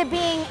to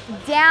being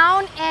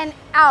down and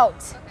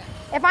out.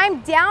 If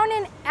I'm down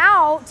and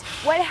out,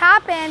 what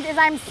happens is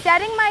I'm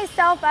setting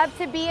myself up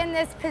to be in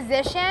this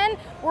position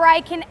where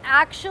I can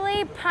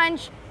actually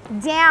punch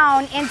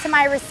down into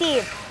my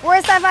receive.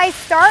 Whereas if I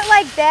start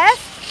like this,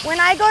 when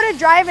I go to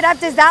drive it up,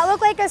 does that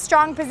look like a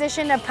strong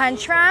position to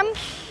punch from?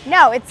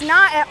 No, it's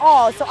not at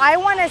all. So I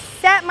want to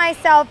set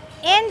myself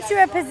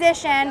into a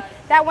position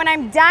that when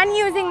I'm done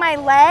using my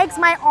legs,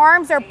 my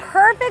arms are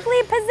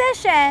perfectly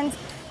positioned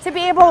to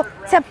be able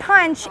to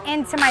punch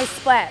into my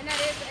split. And that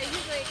is, it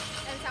usually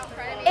ends out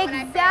front of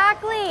me.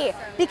 Exactly,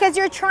 because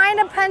you're trying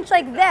to punch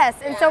like this,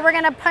 and so we're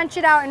gonna punch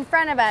it out in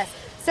front of us.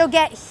 So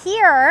get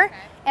here,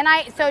 and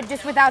so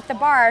just without the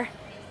bar,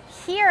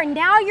 here,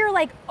 now you're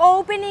like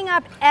opening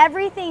up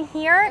everything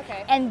here,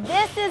 and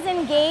this is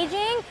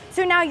engaging,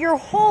 so now your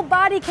whole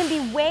body can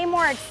be way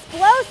more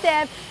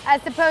explosive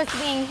as opposed to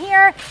being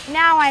here.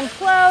 Now I'm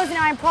closed,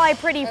 now I'm probably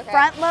pretty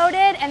front loaded,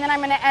 and then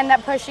I'm gonna end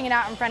up pushing it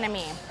out in front of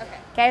me.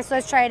 Okay, so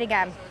let's try it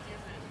again.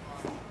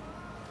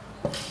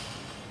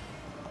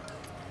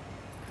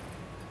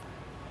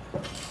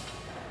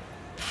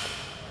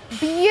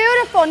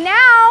 Beautiful.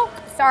 Now,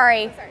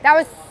 sorry, that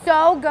was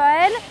so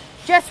good.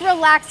 Just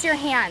relax your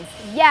hands.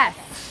 Yes.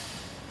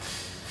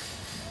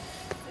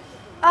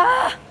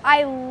 Ah,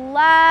 I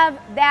love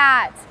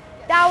that.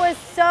 That was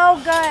so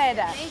good.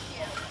 Thank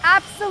you.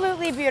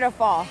 Absolutely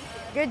beautiful.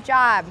 Good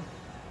job.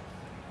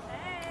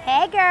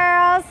 Hey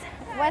girls.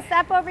 What's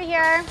up over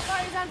here?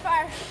 Body's on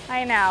fire.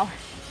 I know.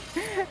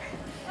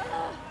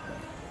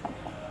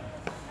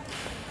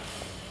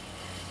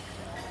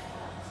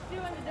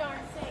 Doing the darn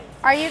thing.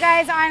 Are you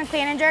guys on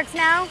clean and jerks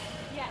now?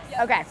 Yes.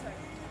 Okay.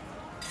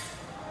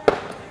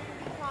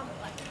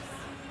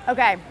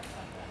 Okay.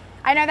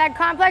 I know that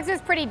complex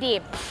was pretty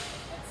deep.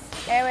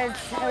 It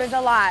was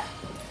a lot.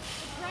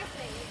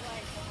 Pressing is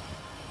like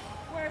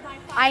where my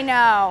fire. I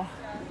know.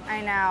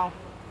 I know.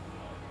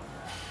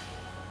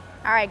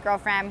 All right,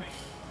 girlfriend.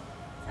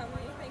 Tell me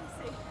anything,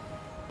 see.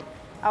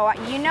 Oh,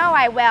 you know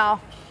I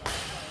will.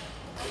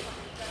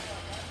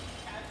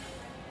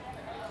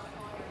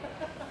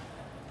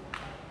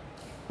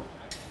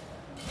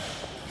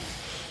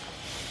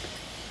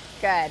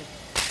 Good.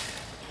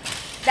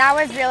 That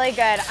was really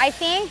good. I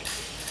think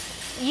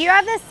you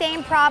have the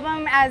same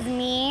problem as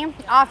me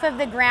off of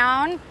the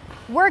ground.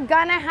 We're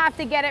gonna have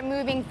to get it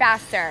moving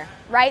faster,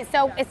 right?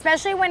 So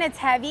especially when it's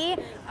heavy,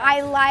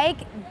 I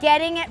like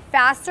getting it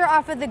faster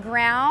off of the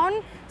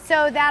ground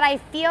so that I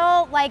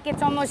feel like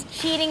it's almost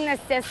cheating the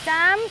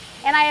system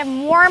and I have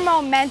more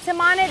momentum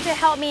on it to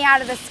help me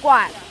out of the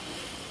squat.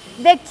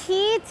 The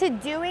key to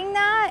doing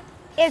that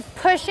is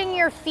pushing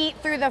your feet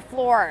through the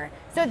floor.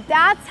 So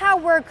that's how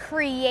we're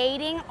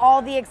creating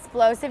all the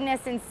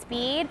explosiveness and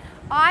speed.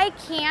 I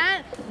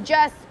can't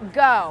just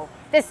go.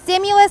 The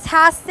stimulus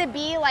has to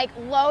be like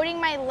loading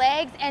my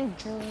legs and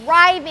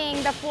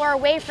driving the floor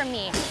away from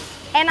me.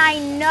 And I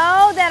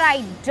know that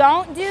I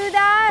don't do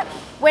that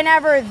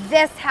whenever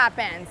this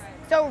happens.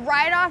 So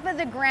right off of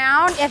the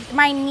ground, if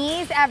my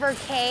knees ever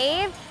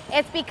cave,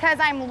 it's because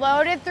I'm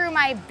loaded through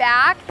my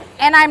back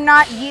and I'm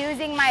not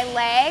using my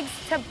legs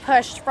to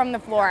push from the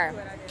floor.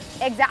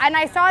 Exactly, and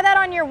I saw that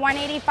on your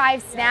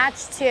 185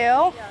 snatch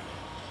too.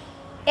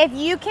 If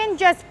you can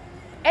just,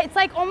 it's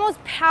like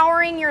almost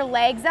powering your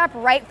legs up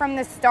right from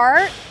the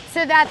start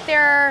so that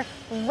they're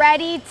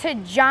ready to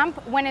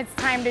jump when it's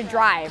time to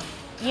drive.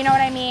 You know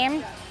what I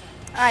mean?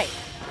 All right.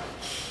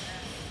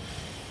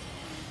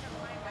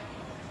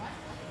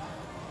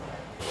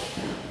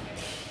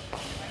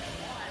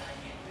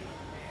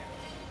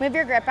 Move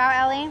your grip out,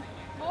 Ellie.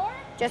 More?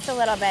 Just a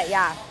little bit,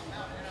 yeah.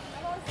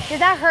 Does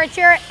that hurt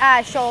your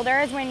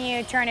shoulders when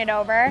you turn it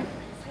over? I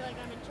feel like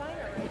I'm in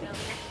China right now.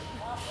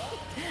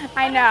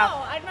 I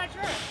know. I'm not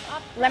sure.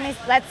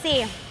 Let's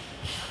see.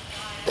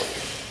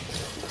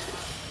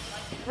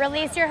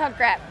 Release your hook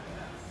grip.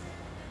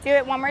 Do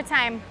it one more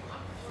time.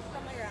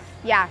 On my ground.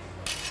 Yeah.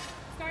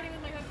 Starting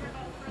with my hook grip,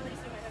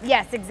 releasing my hook.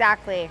 Yes,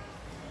 exactly.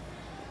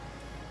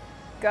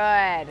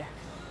 Good.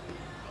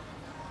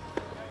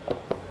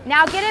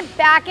 Now get it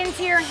back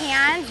into your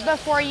hands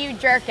before you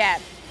jerk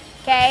it.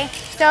 Okay,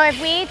 so if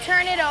we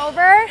turn it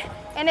over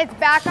and it's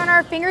back on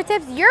our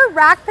fingertips, your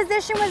rack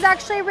position was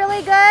actually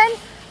really good,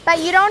 but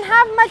you don't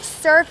have much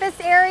surface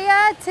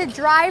area to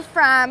drive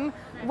from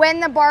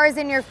when the bar is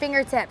in your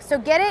fingertips. So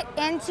get it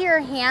into your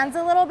hands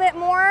a little bit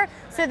more,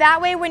 so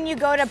that way when you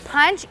go to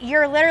punch,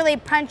 you're literally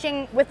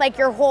punching with like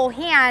your whole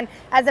hand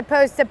as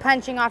opposed to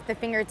punching off the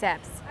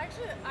fingertips.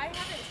 Actually, I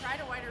haven't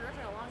tried a wider grip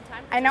in a long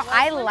time. I know,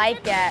 I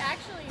like it. It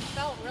actually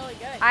felt really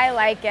good. I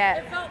like it.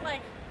 It felt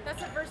like,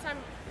 that's the first time,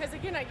 because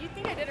again, you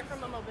think I did it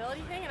from a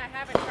mobility thing, and I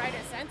haven't tried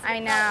it since. I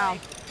It know. felt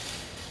like,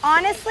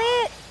 honestly,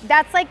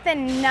 that's like the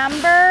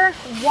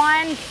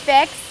 #1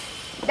 fix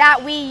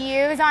that we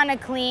use on a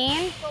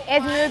clean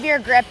is move your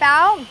grip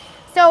out.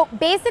 So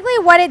basically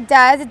what it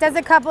does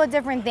a couple of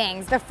different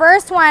things. The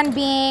first one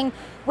being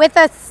with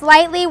a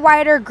slightly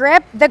wider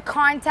grip, the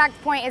contact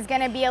point is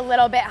gonna be a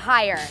little bit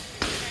higher.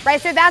 Right,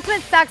 so that's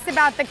what sucks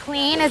about the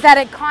clean, is that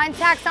it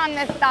contacts on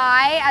the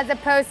thigh as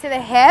opposed to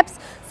the hips,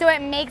 so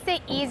it makes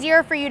it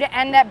easier for you to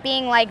end up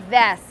being like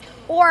this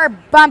or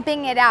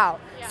bumping it out.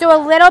 So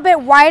a little bit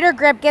wider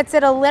grip gets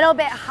it a little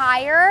bit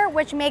higher,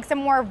 which makes a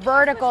more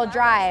vertical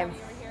drive.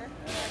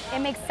 It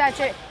makes such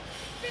a...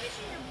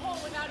 finishing your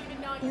pull without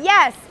even knowing.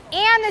 Yes,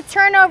 And the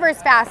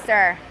turnover's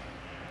faster.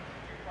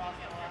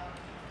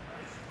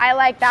 I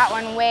like that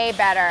one way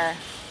better.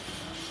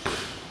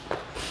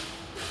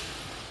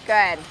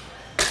 Good.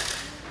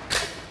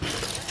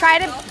 Try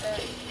to,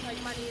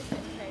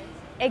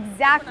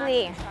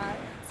 exactly.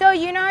 So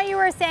you know how you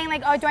were saying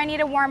like, oh, do I need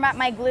to warm up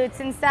my glutes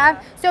and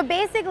stuff? So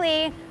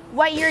basically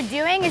what you're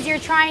doing is you're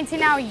trying to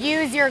now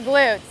use your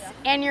glutes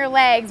and your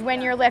legs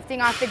when you're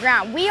lifting off the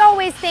ground. We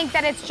always think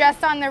that it's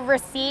just on the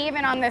receive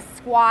and on the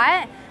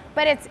squat,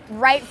 but it's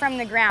right from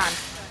the ground.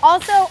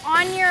 Also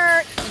on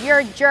your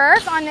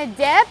jerk, on the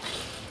dip,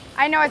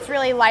 I know it's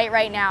really light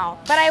right now,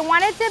 but I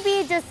want it to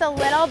be just a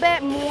little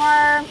bit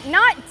more,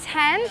 not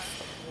tense,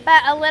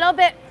 but a little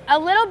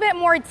bit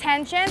more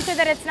tension so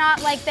that it's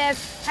not like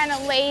this kind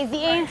of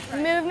lazy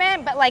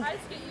movement, but like, I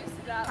just get used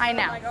to that. I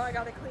know. I'm like, oh, I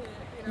gotta clean it.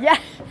 You know? Yeah,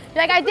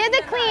 like I did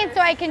the clean so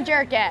I can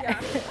jerk it. Yeah.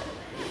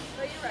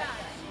 But you're right.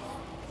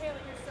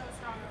 Kayla, you're so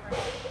strong over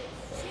here.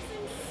 She's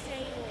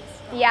insanely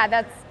strong. Yeah,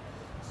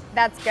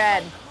 that's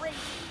good. Great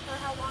for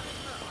how long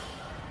it's her.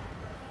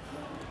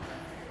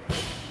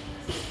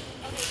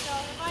 Okay, so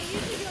if I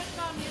usually do a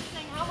thumb, you're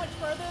saying how much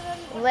further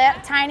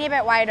than? Tiny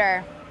bit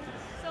wider.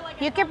 So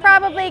like You could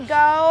probably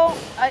go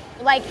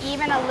like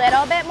even a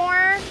little bit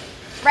more.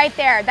 Right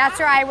there, that's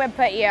where I would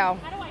put you. How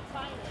do I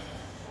find it?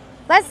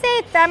 Let's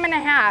say thumb and a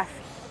half.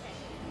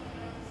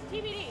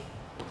 TBD.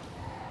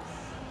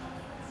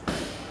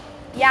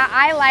 Yeah,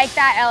 I like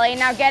that, Ellie.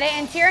 Now get it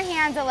into your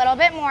hands a little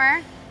bit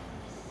more.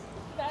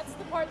 That's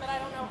the part that I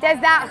don't know.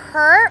 Does that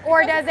hurt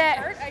or does it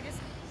hurt?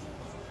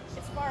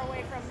 It's far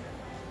away from.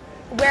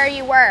 where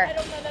you were? I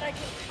don't know that I can.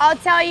 I'll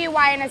tell you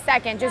why in a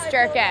second. Just I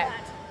jerk feel it.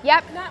 that.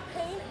 Yep, Not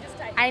pain, just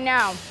tight. I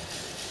know.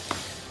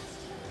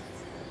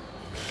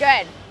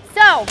 Good.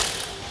 So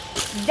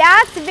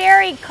that's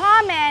very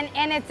common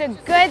and it's a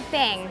good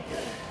thing,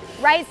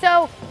 right?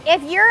 So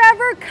if you're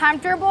ever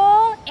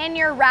comfortable in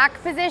your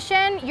rack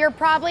position, you're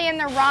probably in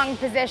the wrong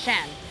position.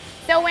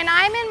 So when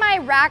I'm in my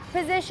rack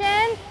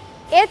position,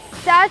 it's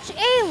such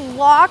a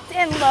locked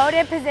and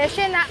loaded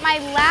position that my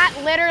lat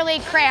literally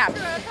cramps.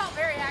 True, I felt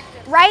very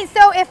active. Right,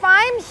 so if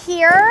I'm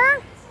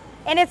here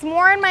and it's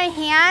more in my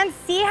hands,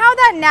 see how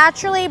that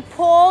naturally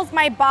pulls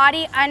my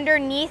body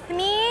underneath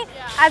me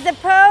as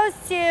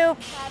opposed to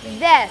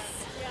this,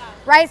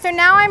 right? So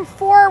now I'm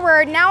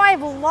forward, now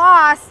I've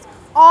lost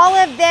all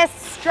of this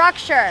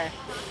structure.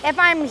 If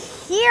I'm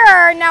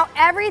here, now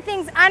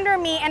everything's under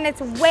me and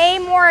it's way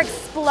more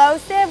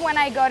explosive when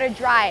I go to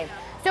drive.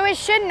 So it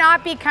should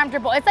not be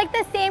comfortable. It's like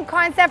the same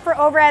concept for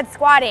overhead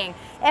squatting.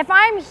 If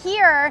I'm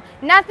here,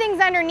 nothing's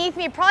underneath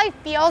me, it probably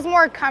feels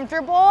more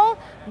comfortable,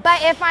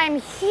 but if I'm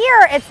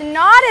here, it's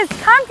not as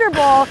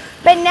comfortable,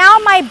 but now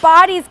my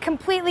body's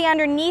completely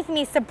underneath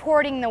me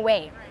supporting the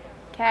weight,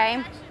 okay?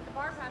 Actually, the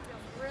bar path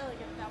feels really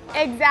good at that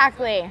one.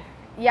 Exactly,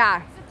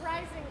 yeah.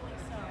 Surprisingly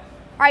so.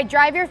 All right,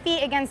 drive your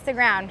feet against the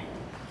ground,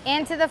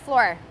 into the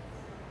floor.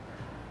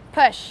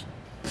 Push,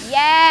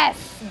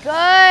 yes,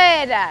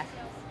 good.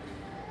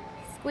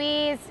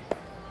 Squeeze,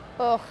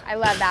 oh, I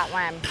love that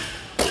one.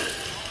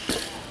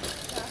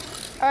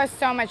 Oh,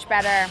 so much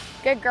better.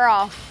 Good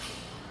girl.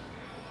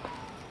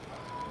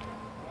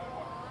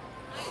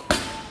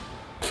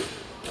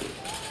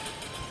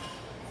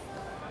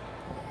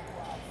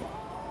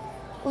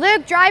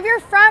 Luke, drive your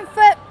front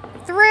foot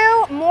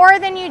through more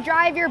than you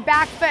drive your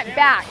back foot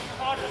back.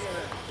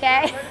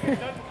 Okay?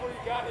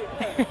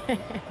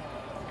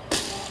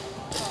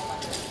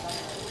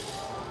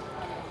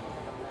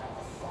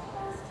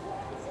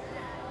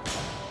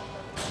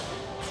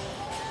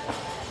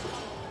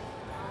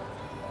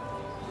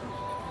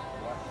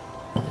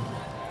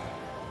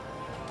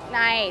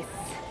 Nice.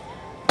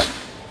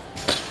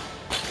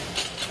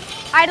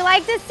 I'd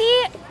like to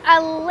see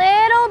a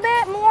little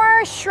bit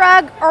more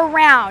shrug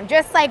around,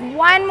 just like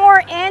 1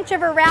 more inch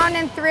of around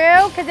and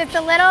through, because it's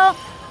a little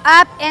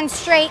up and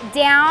straight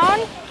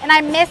down, and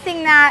I'm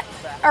missing that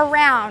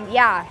around,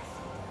 yeah.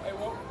 Hey,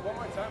 one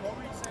more time, what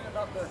were you saying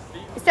about the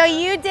feet? So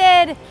you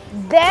did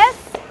this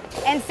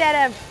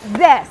instead of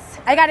this.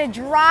 I gotta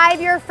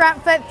drive your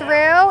front foot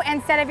through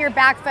instead of your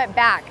back foot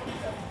back.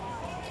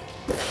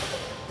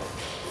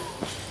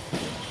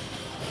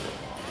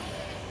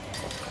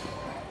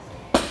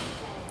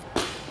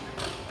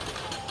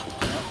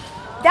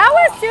 That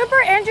was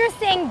super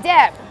interesting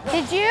dip.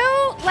 Did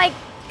you like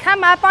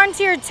come up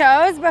onto your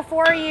toes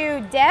before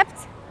you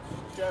dipped?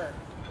 Sure.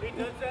 He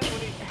does that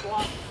when he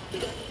squats.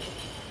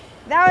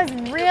 That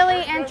was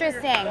really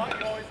interesting.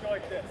 You always go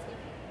like this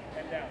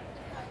and down.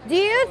 Do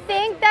you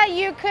think that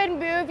you could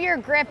move your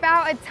grip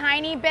out a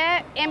tiny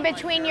bit in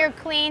between your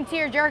clean to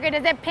your jerk, or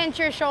does it pinch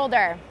your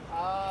shoulder?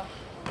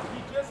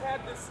 He just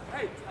had this.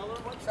 Hey, tell her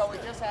what. So we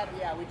just had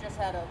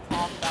a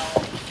talk about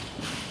like,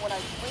 when I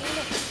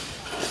clean,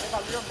 if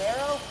I'm real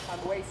narrow,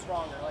 I'm way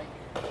stronger. Like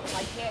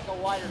I can't go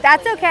wider.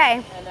 That's clean.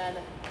 okay. And then,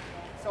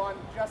 so I'm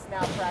just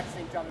now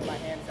practicing jumping my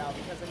hands out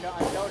because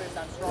I've noticed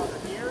I'm stronger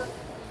here.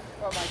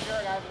 But my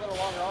jerk, I have a little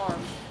longer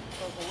arms,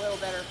 so it's a little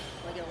better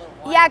when I get a little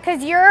wider. Yeah,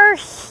 because you're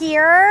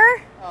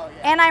here Oh,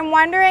 yeah. And I'm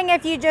wondering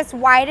if you just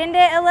widened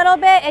it a little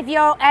bit, if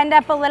you'll end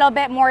up a little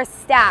bit more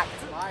stacked.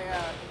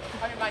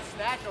 I mean, my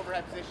snatch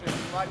overhead position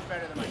is much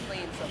better than my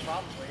clean, so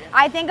probably.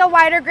 I think a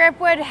wider grip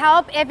would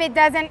help if it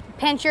doesn't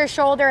pinch your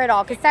shoulder at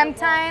all, because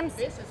sometimes.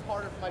 This is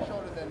harder for my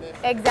shoulder than this.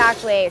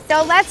 Exactly.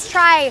 So let's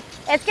try.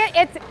 It's good.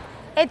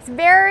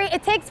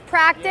 It takes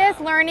practice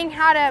learning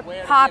how to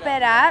pop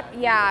it up.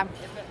 Yeah.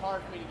 It's been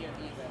hard for me to get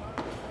even.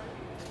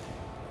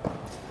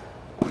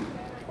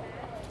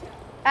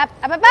 Up,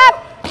 up, up,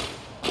 up.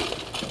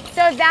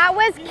 So that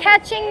was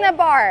catching the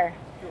bar.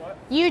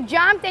 You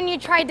jumped and you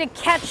tried to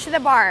catch the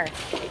bar.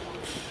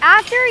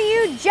 After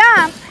you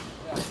jump,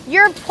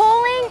 you're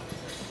pulling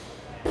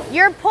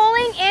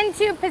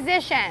into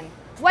position.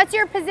 What's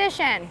your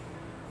position?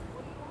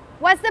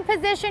 What's the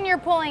position you're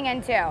pulling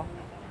into?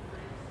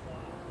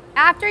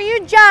 After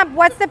you jump,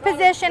 what's the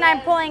position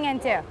I'm pulling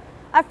into?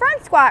 A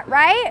front squat,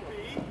 right?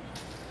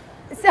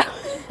 So,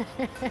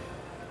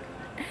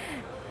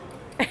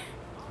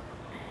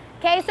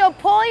 okay, so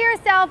pull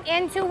yourself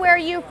into where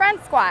you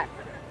front squat.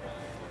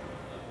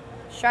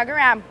 Shrug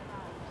around.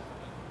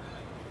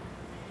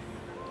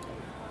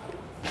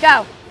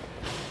 Go.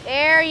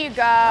 There you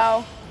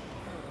go.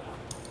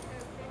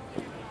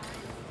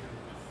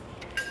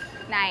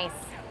 Nice.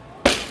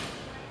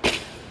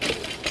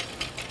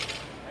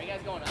 Are you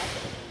guys going up?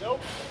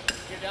 Nope.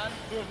 You're done?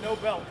 Doing no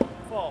belt.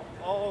 Fall.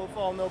 All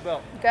fall, no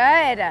belt.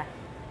 Good.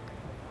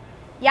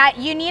 Yeah,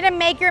 you need to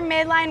make your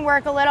midline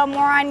work a little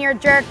more on your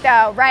jerk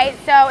though, right?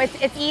 So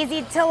it's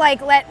easy to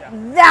like let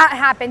that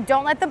happen.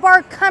 Don't let the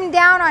bar come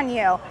down on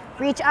you.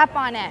 Reach up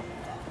on it.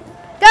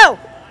 Go.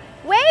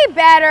 Way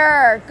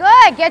better.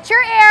 Good. Get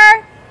your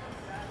air.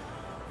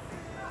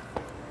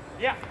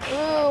 Yeah.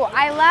 Ooh,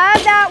 I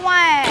love that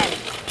one.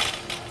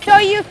 So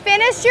you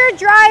finished your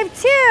drive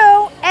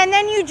too, and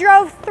then you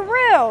drove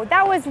through.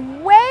 That was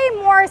way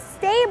more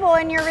stable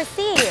in your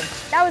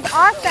receive. That was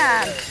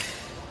awesome.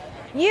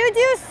 You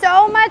do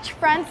so much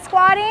front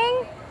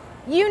squatting,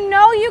 you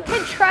know you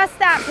can trust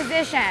that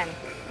position,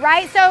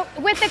 right? So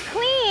with the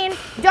clean,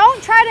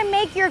 don't try to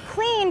make your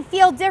clean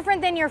feel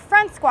different than your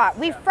front squat.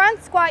 We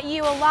front squat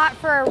you a lot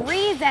for a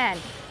reason.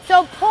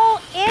 So pull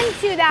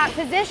into that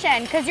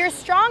position because you're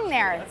strong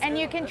there and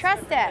you can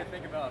trust it.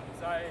 Think about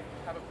because I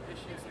have an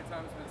issue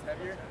sometimes when it's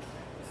heavier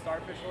to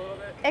starfish a little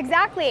bit.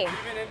 Exactly.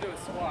 Even into a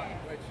squat,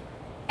 which.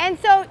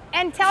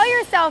 And tell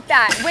yourself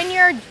that when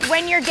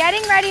you're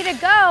getting ready to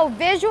go,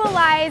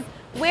 visualize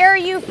where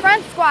you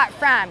front squat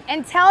from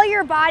and tell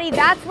your body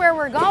that's where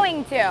we're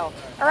going to,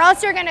 or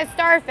else you're gonna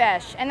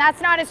starfish and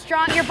that's not as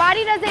strong. Your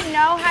body doesn't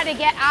know how to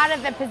get out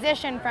of the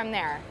position from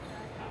there.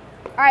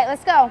 All right,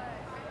 let's go.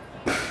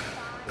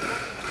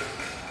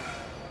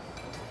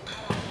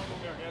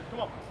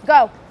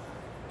 Go,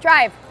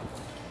 drive.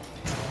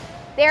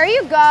 There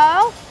you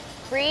go,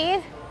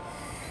 breathe.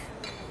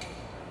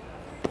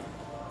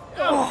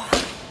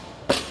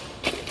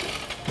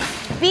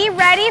 Be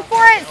ready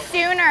for it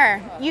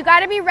sooner. You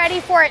got to be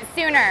ready for it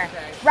sooner,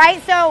 right?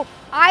 So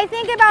I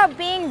think about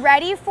being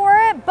ready for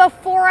it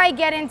before I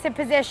get into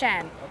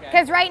position.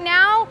 Because right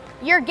now,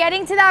 you're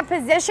getting to that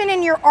position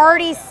and you're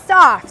already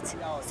soft.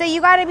 So you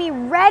got to be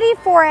ready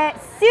for it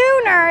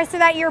sooner so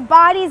that your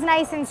body's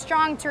nice and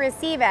strong to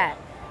receive it.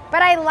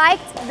 But I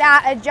liked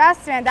that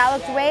adjustment. That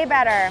looked way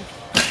better.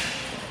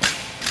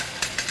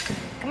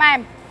 Come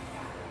on.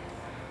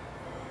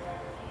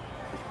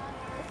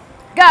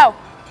 Go.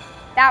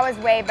 That was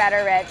way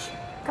better, Rich.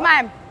 Come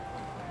on.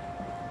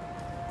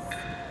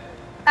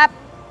 Up.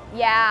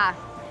 Yeah.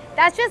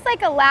 That's just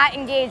like a lat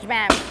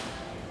engagement.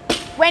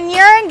 When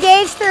you're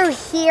engaged through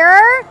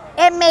here,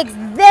 it makes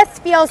this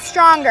feel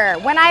stronger.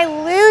 When I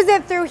lose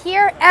it through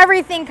here,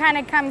 everything kind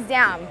of comes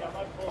down. Yeah,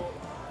 my pull,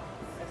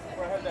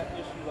 where I had that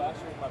issue last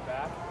year with my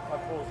back, my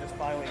pull is just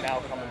finally now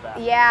coming back.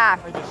 Yeah.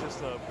 I think it's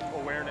just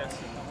awareness.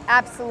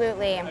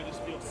 Absolutely. I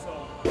just feel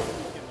so weak in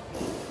the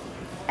pull.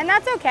 And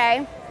that's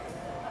okay.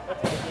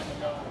 That's good to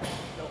know.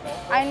 No belt.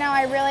 I know,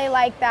 I really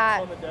like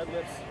that. On the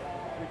deadlifts,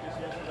 we just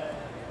yesterday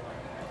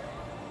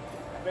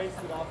based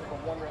it off of a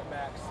 1 rep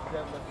max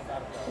deadlift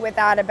without a belt.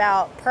 Without a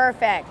belt,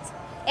 perfect.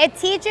 It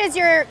teaches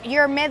your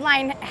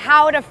midline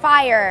how to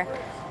fire,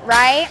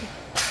 right?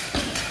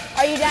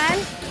 Are you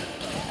done?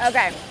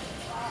 Okay.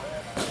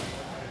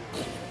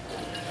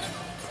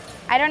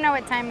 I don't know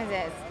what time it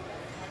is.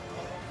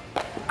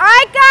 All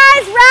right,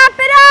 guys, wrap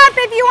it up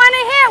if you want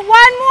to hit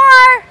one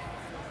more.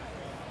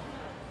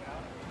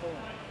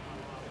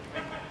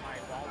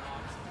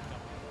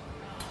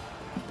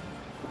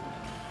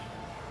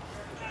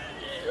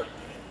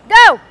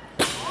 Go.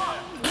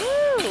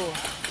 Woo.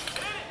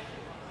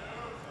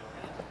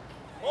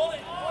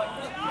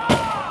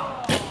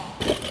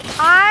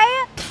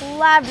 I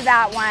loved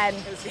that one.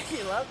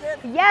 You loved it?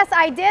 Yes,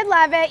 I did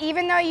love it,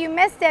 even though you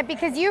missed it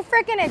because you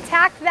freaking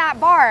attacked that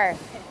bar.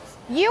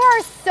 You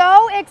are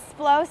so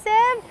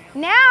explosive.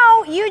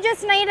 Now you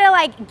just need to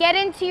like get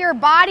into your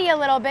body a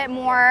little bit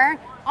more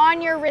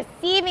on your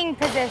receiving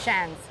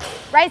positions,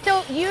 right?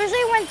 So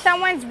usually when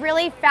someone's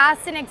really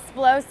fast and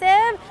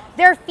explosive,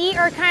 their feet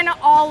are kind of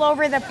all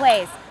over the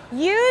place.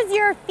 use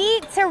your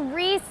feet to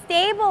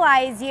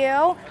re-stabilize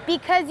you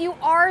because you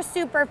are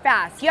super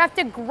fast. You have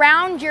to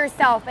ground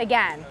yourself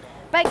again.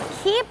 But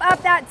keep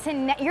up that,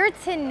 your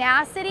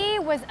tenacity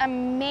was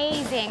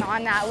amazing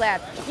on that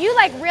lift. You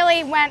like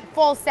really went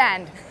full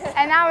send.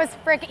 And that was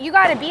freaking, you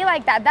gotta be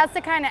like that. That's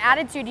the kind of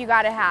attitude you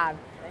gotta have.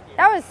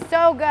 That was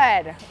so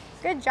good.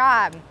 Good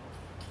job.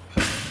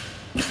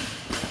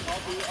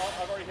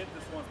 I've already hit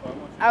this once, but I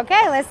want you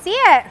Okay, let's see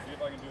it. to see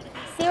if I can do it again.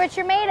 See what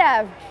you're made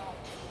of.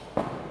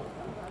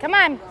 Come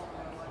on.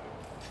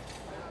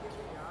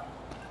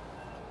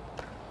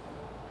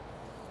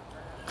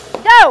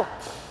 Go.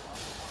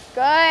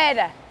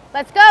 Good.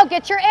 Let's go.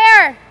 Get your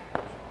air.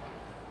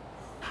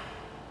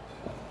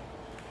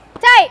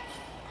 Tight.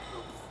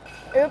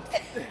 Oops.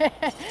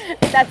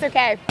 That's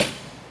okay.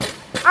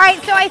 All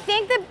right, so I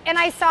think that, and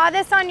I saw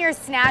this on your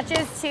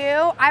snatches too,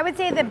 I would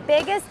say the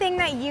biggest thing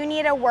that you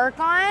need to work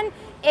on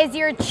is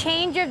your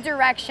change of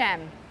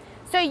direction.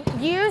 So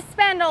you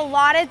spend a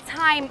lot of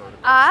time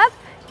up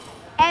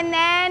and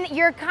then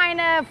you're kind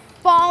of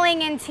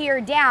falling into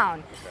your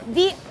down.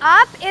 The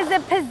up is a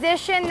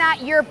position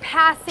that you're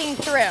passing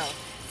through.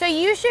 So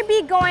you should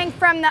be going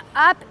from the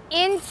up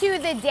into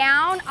the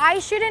down. I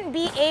shouldn't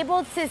be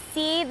able to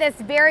see this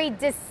very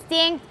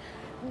distinct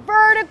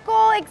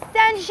vertical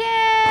extension.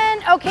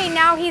 Okay,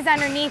 now he's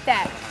underneath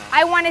it.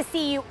 I want to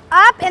see you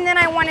up and then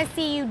I want to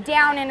see you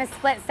down in a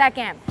split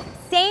second.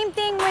 Same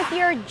thing with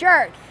your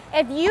jerk.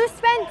 If you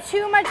spend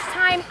too much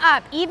time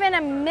up, even a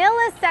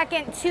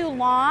millisecond too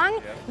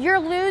long, you're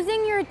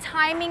losing your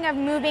timing of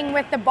moving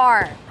with the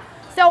bar.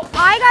 So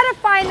I gotta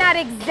find that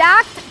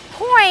exact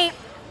point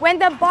when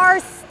the bar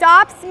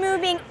stops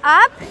moving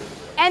up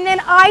and then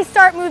I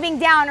start moving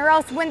down, or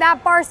else when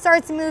that bar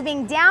starts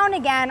moving down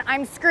again,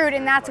 I'm screwed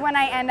and that's when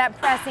I end up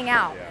pressing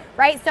out,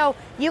 right? So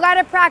you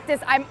gotta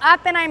practice, I'm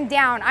up and I'm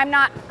down. I'm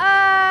not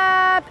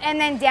up and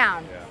then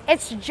down.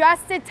 It's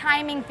just a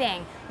timing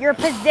thing. Your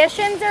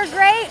positions are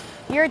great,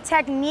 your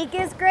technique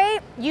is great,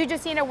 you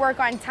just need to work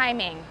on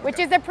timing, which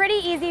is a pretty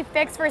easy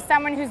fix for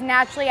someone who's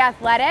naturally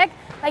athletic.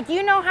 Like,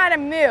 you know how to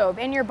move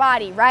in your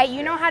body, right?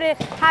 You know how to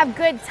have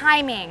good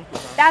timing.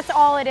 That's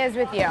all it is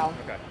with you.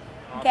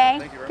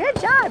 Okay? Good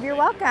job, you're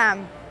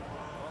welcome.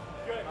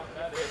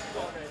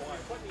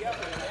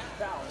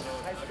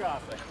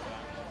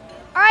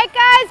 All right,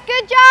 guys,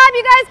 good job.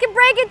 You guys can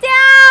break it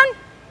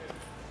down.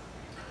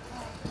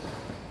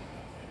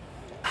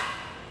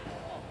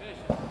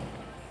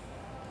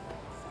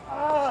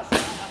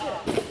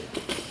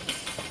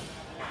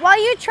 Well,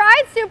 you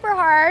tried super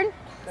hard,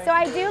 so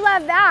I do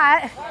love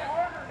that.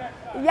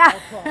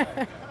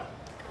 Yeah.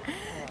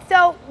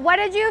 So what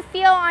did you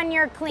feel on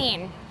your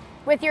clean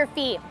with your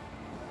feet?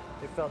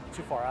 It felt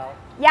too far out.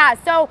 Yeah,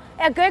 so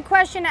a good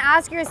question to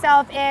ask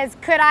yourself is,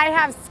 could I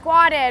have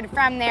squatted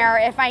from there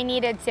if I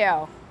needed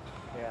to?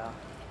 Yeah.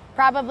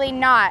 Probably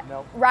not,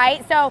 Nope.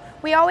 Right? So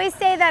we always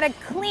say that a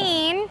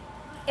clean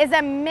is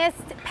a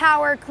missed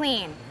power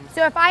clean.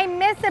 So if I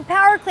miss a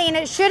power clean,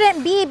 it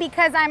shouldn't be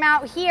because I'm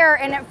out here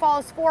and it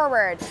falls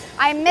forward.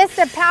 I missed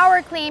a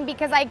power clean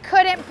because I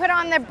couldn't put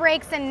on the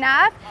brakes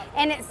enough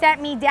and it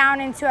sent me down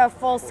into a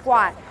full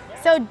squat.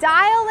 So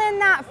dial in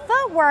that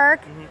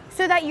footwork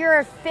so that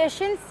your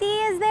efficiency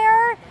is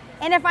there.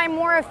 And if I'm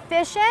more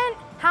efficient,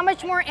 how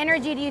much more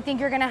energy do you think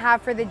you're gonna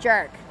have for the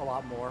jerk? A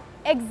lot more.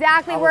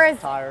 Exactly. I was Whereas,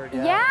 tired,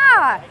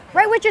 yeah,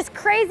 right, which is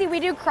crazy. We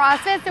do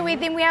CrossFit, so we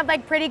think we have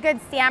like pretty good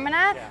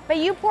stamina, but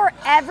you pour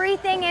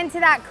everything into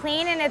that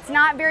clean and it's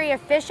not very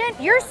efficient,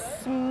 you're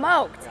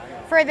smoked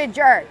for the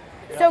jerk.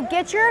 So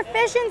get your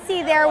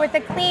efficiency there with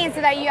the clean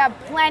so that you have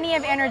plenty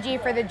of energy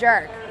for the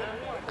jerk.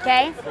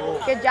 Okay?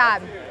 Good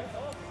job.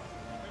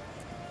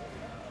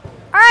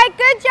 All right,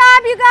 good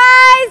job, you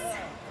guys.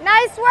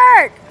 Nice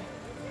work.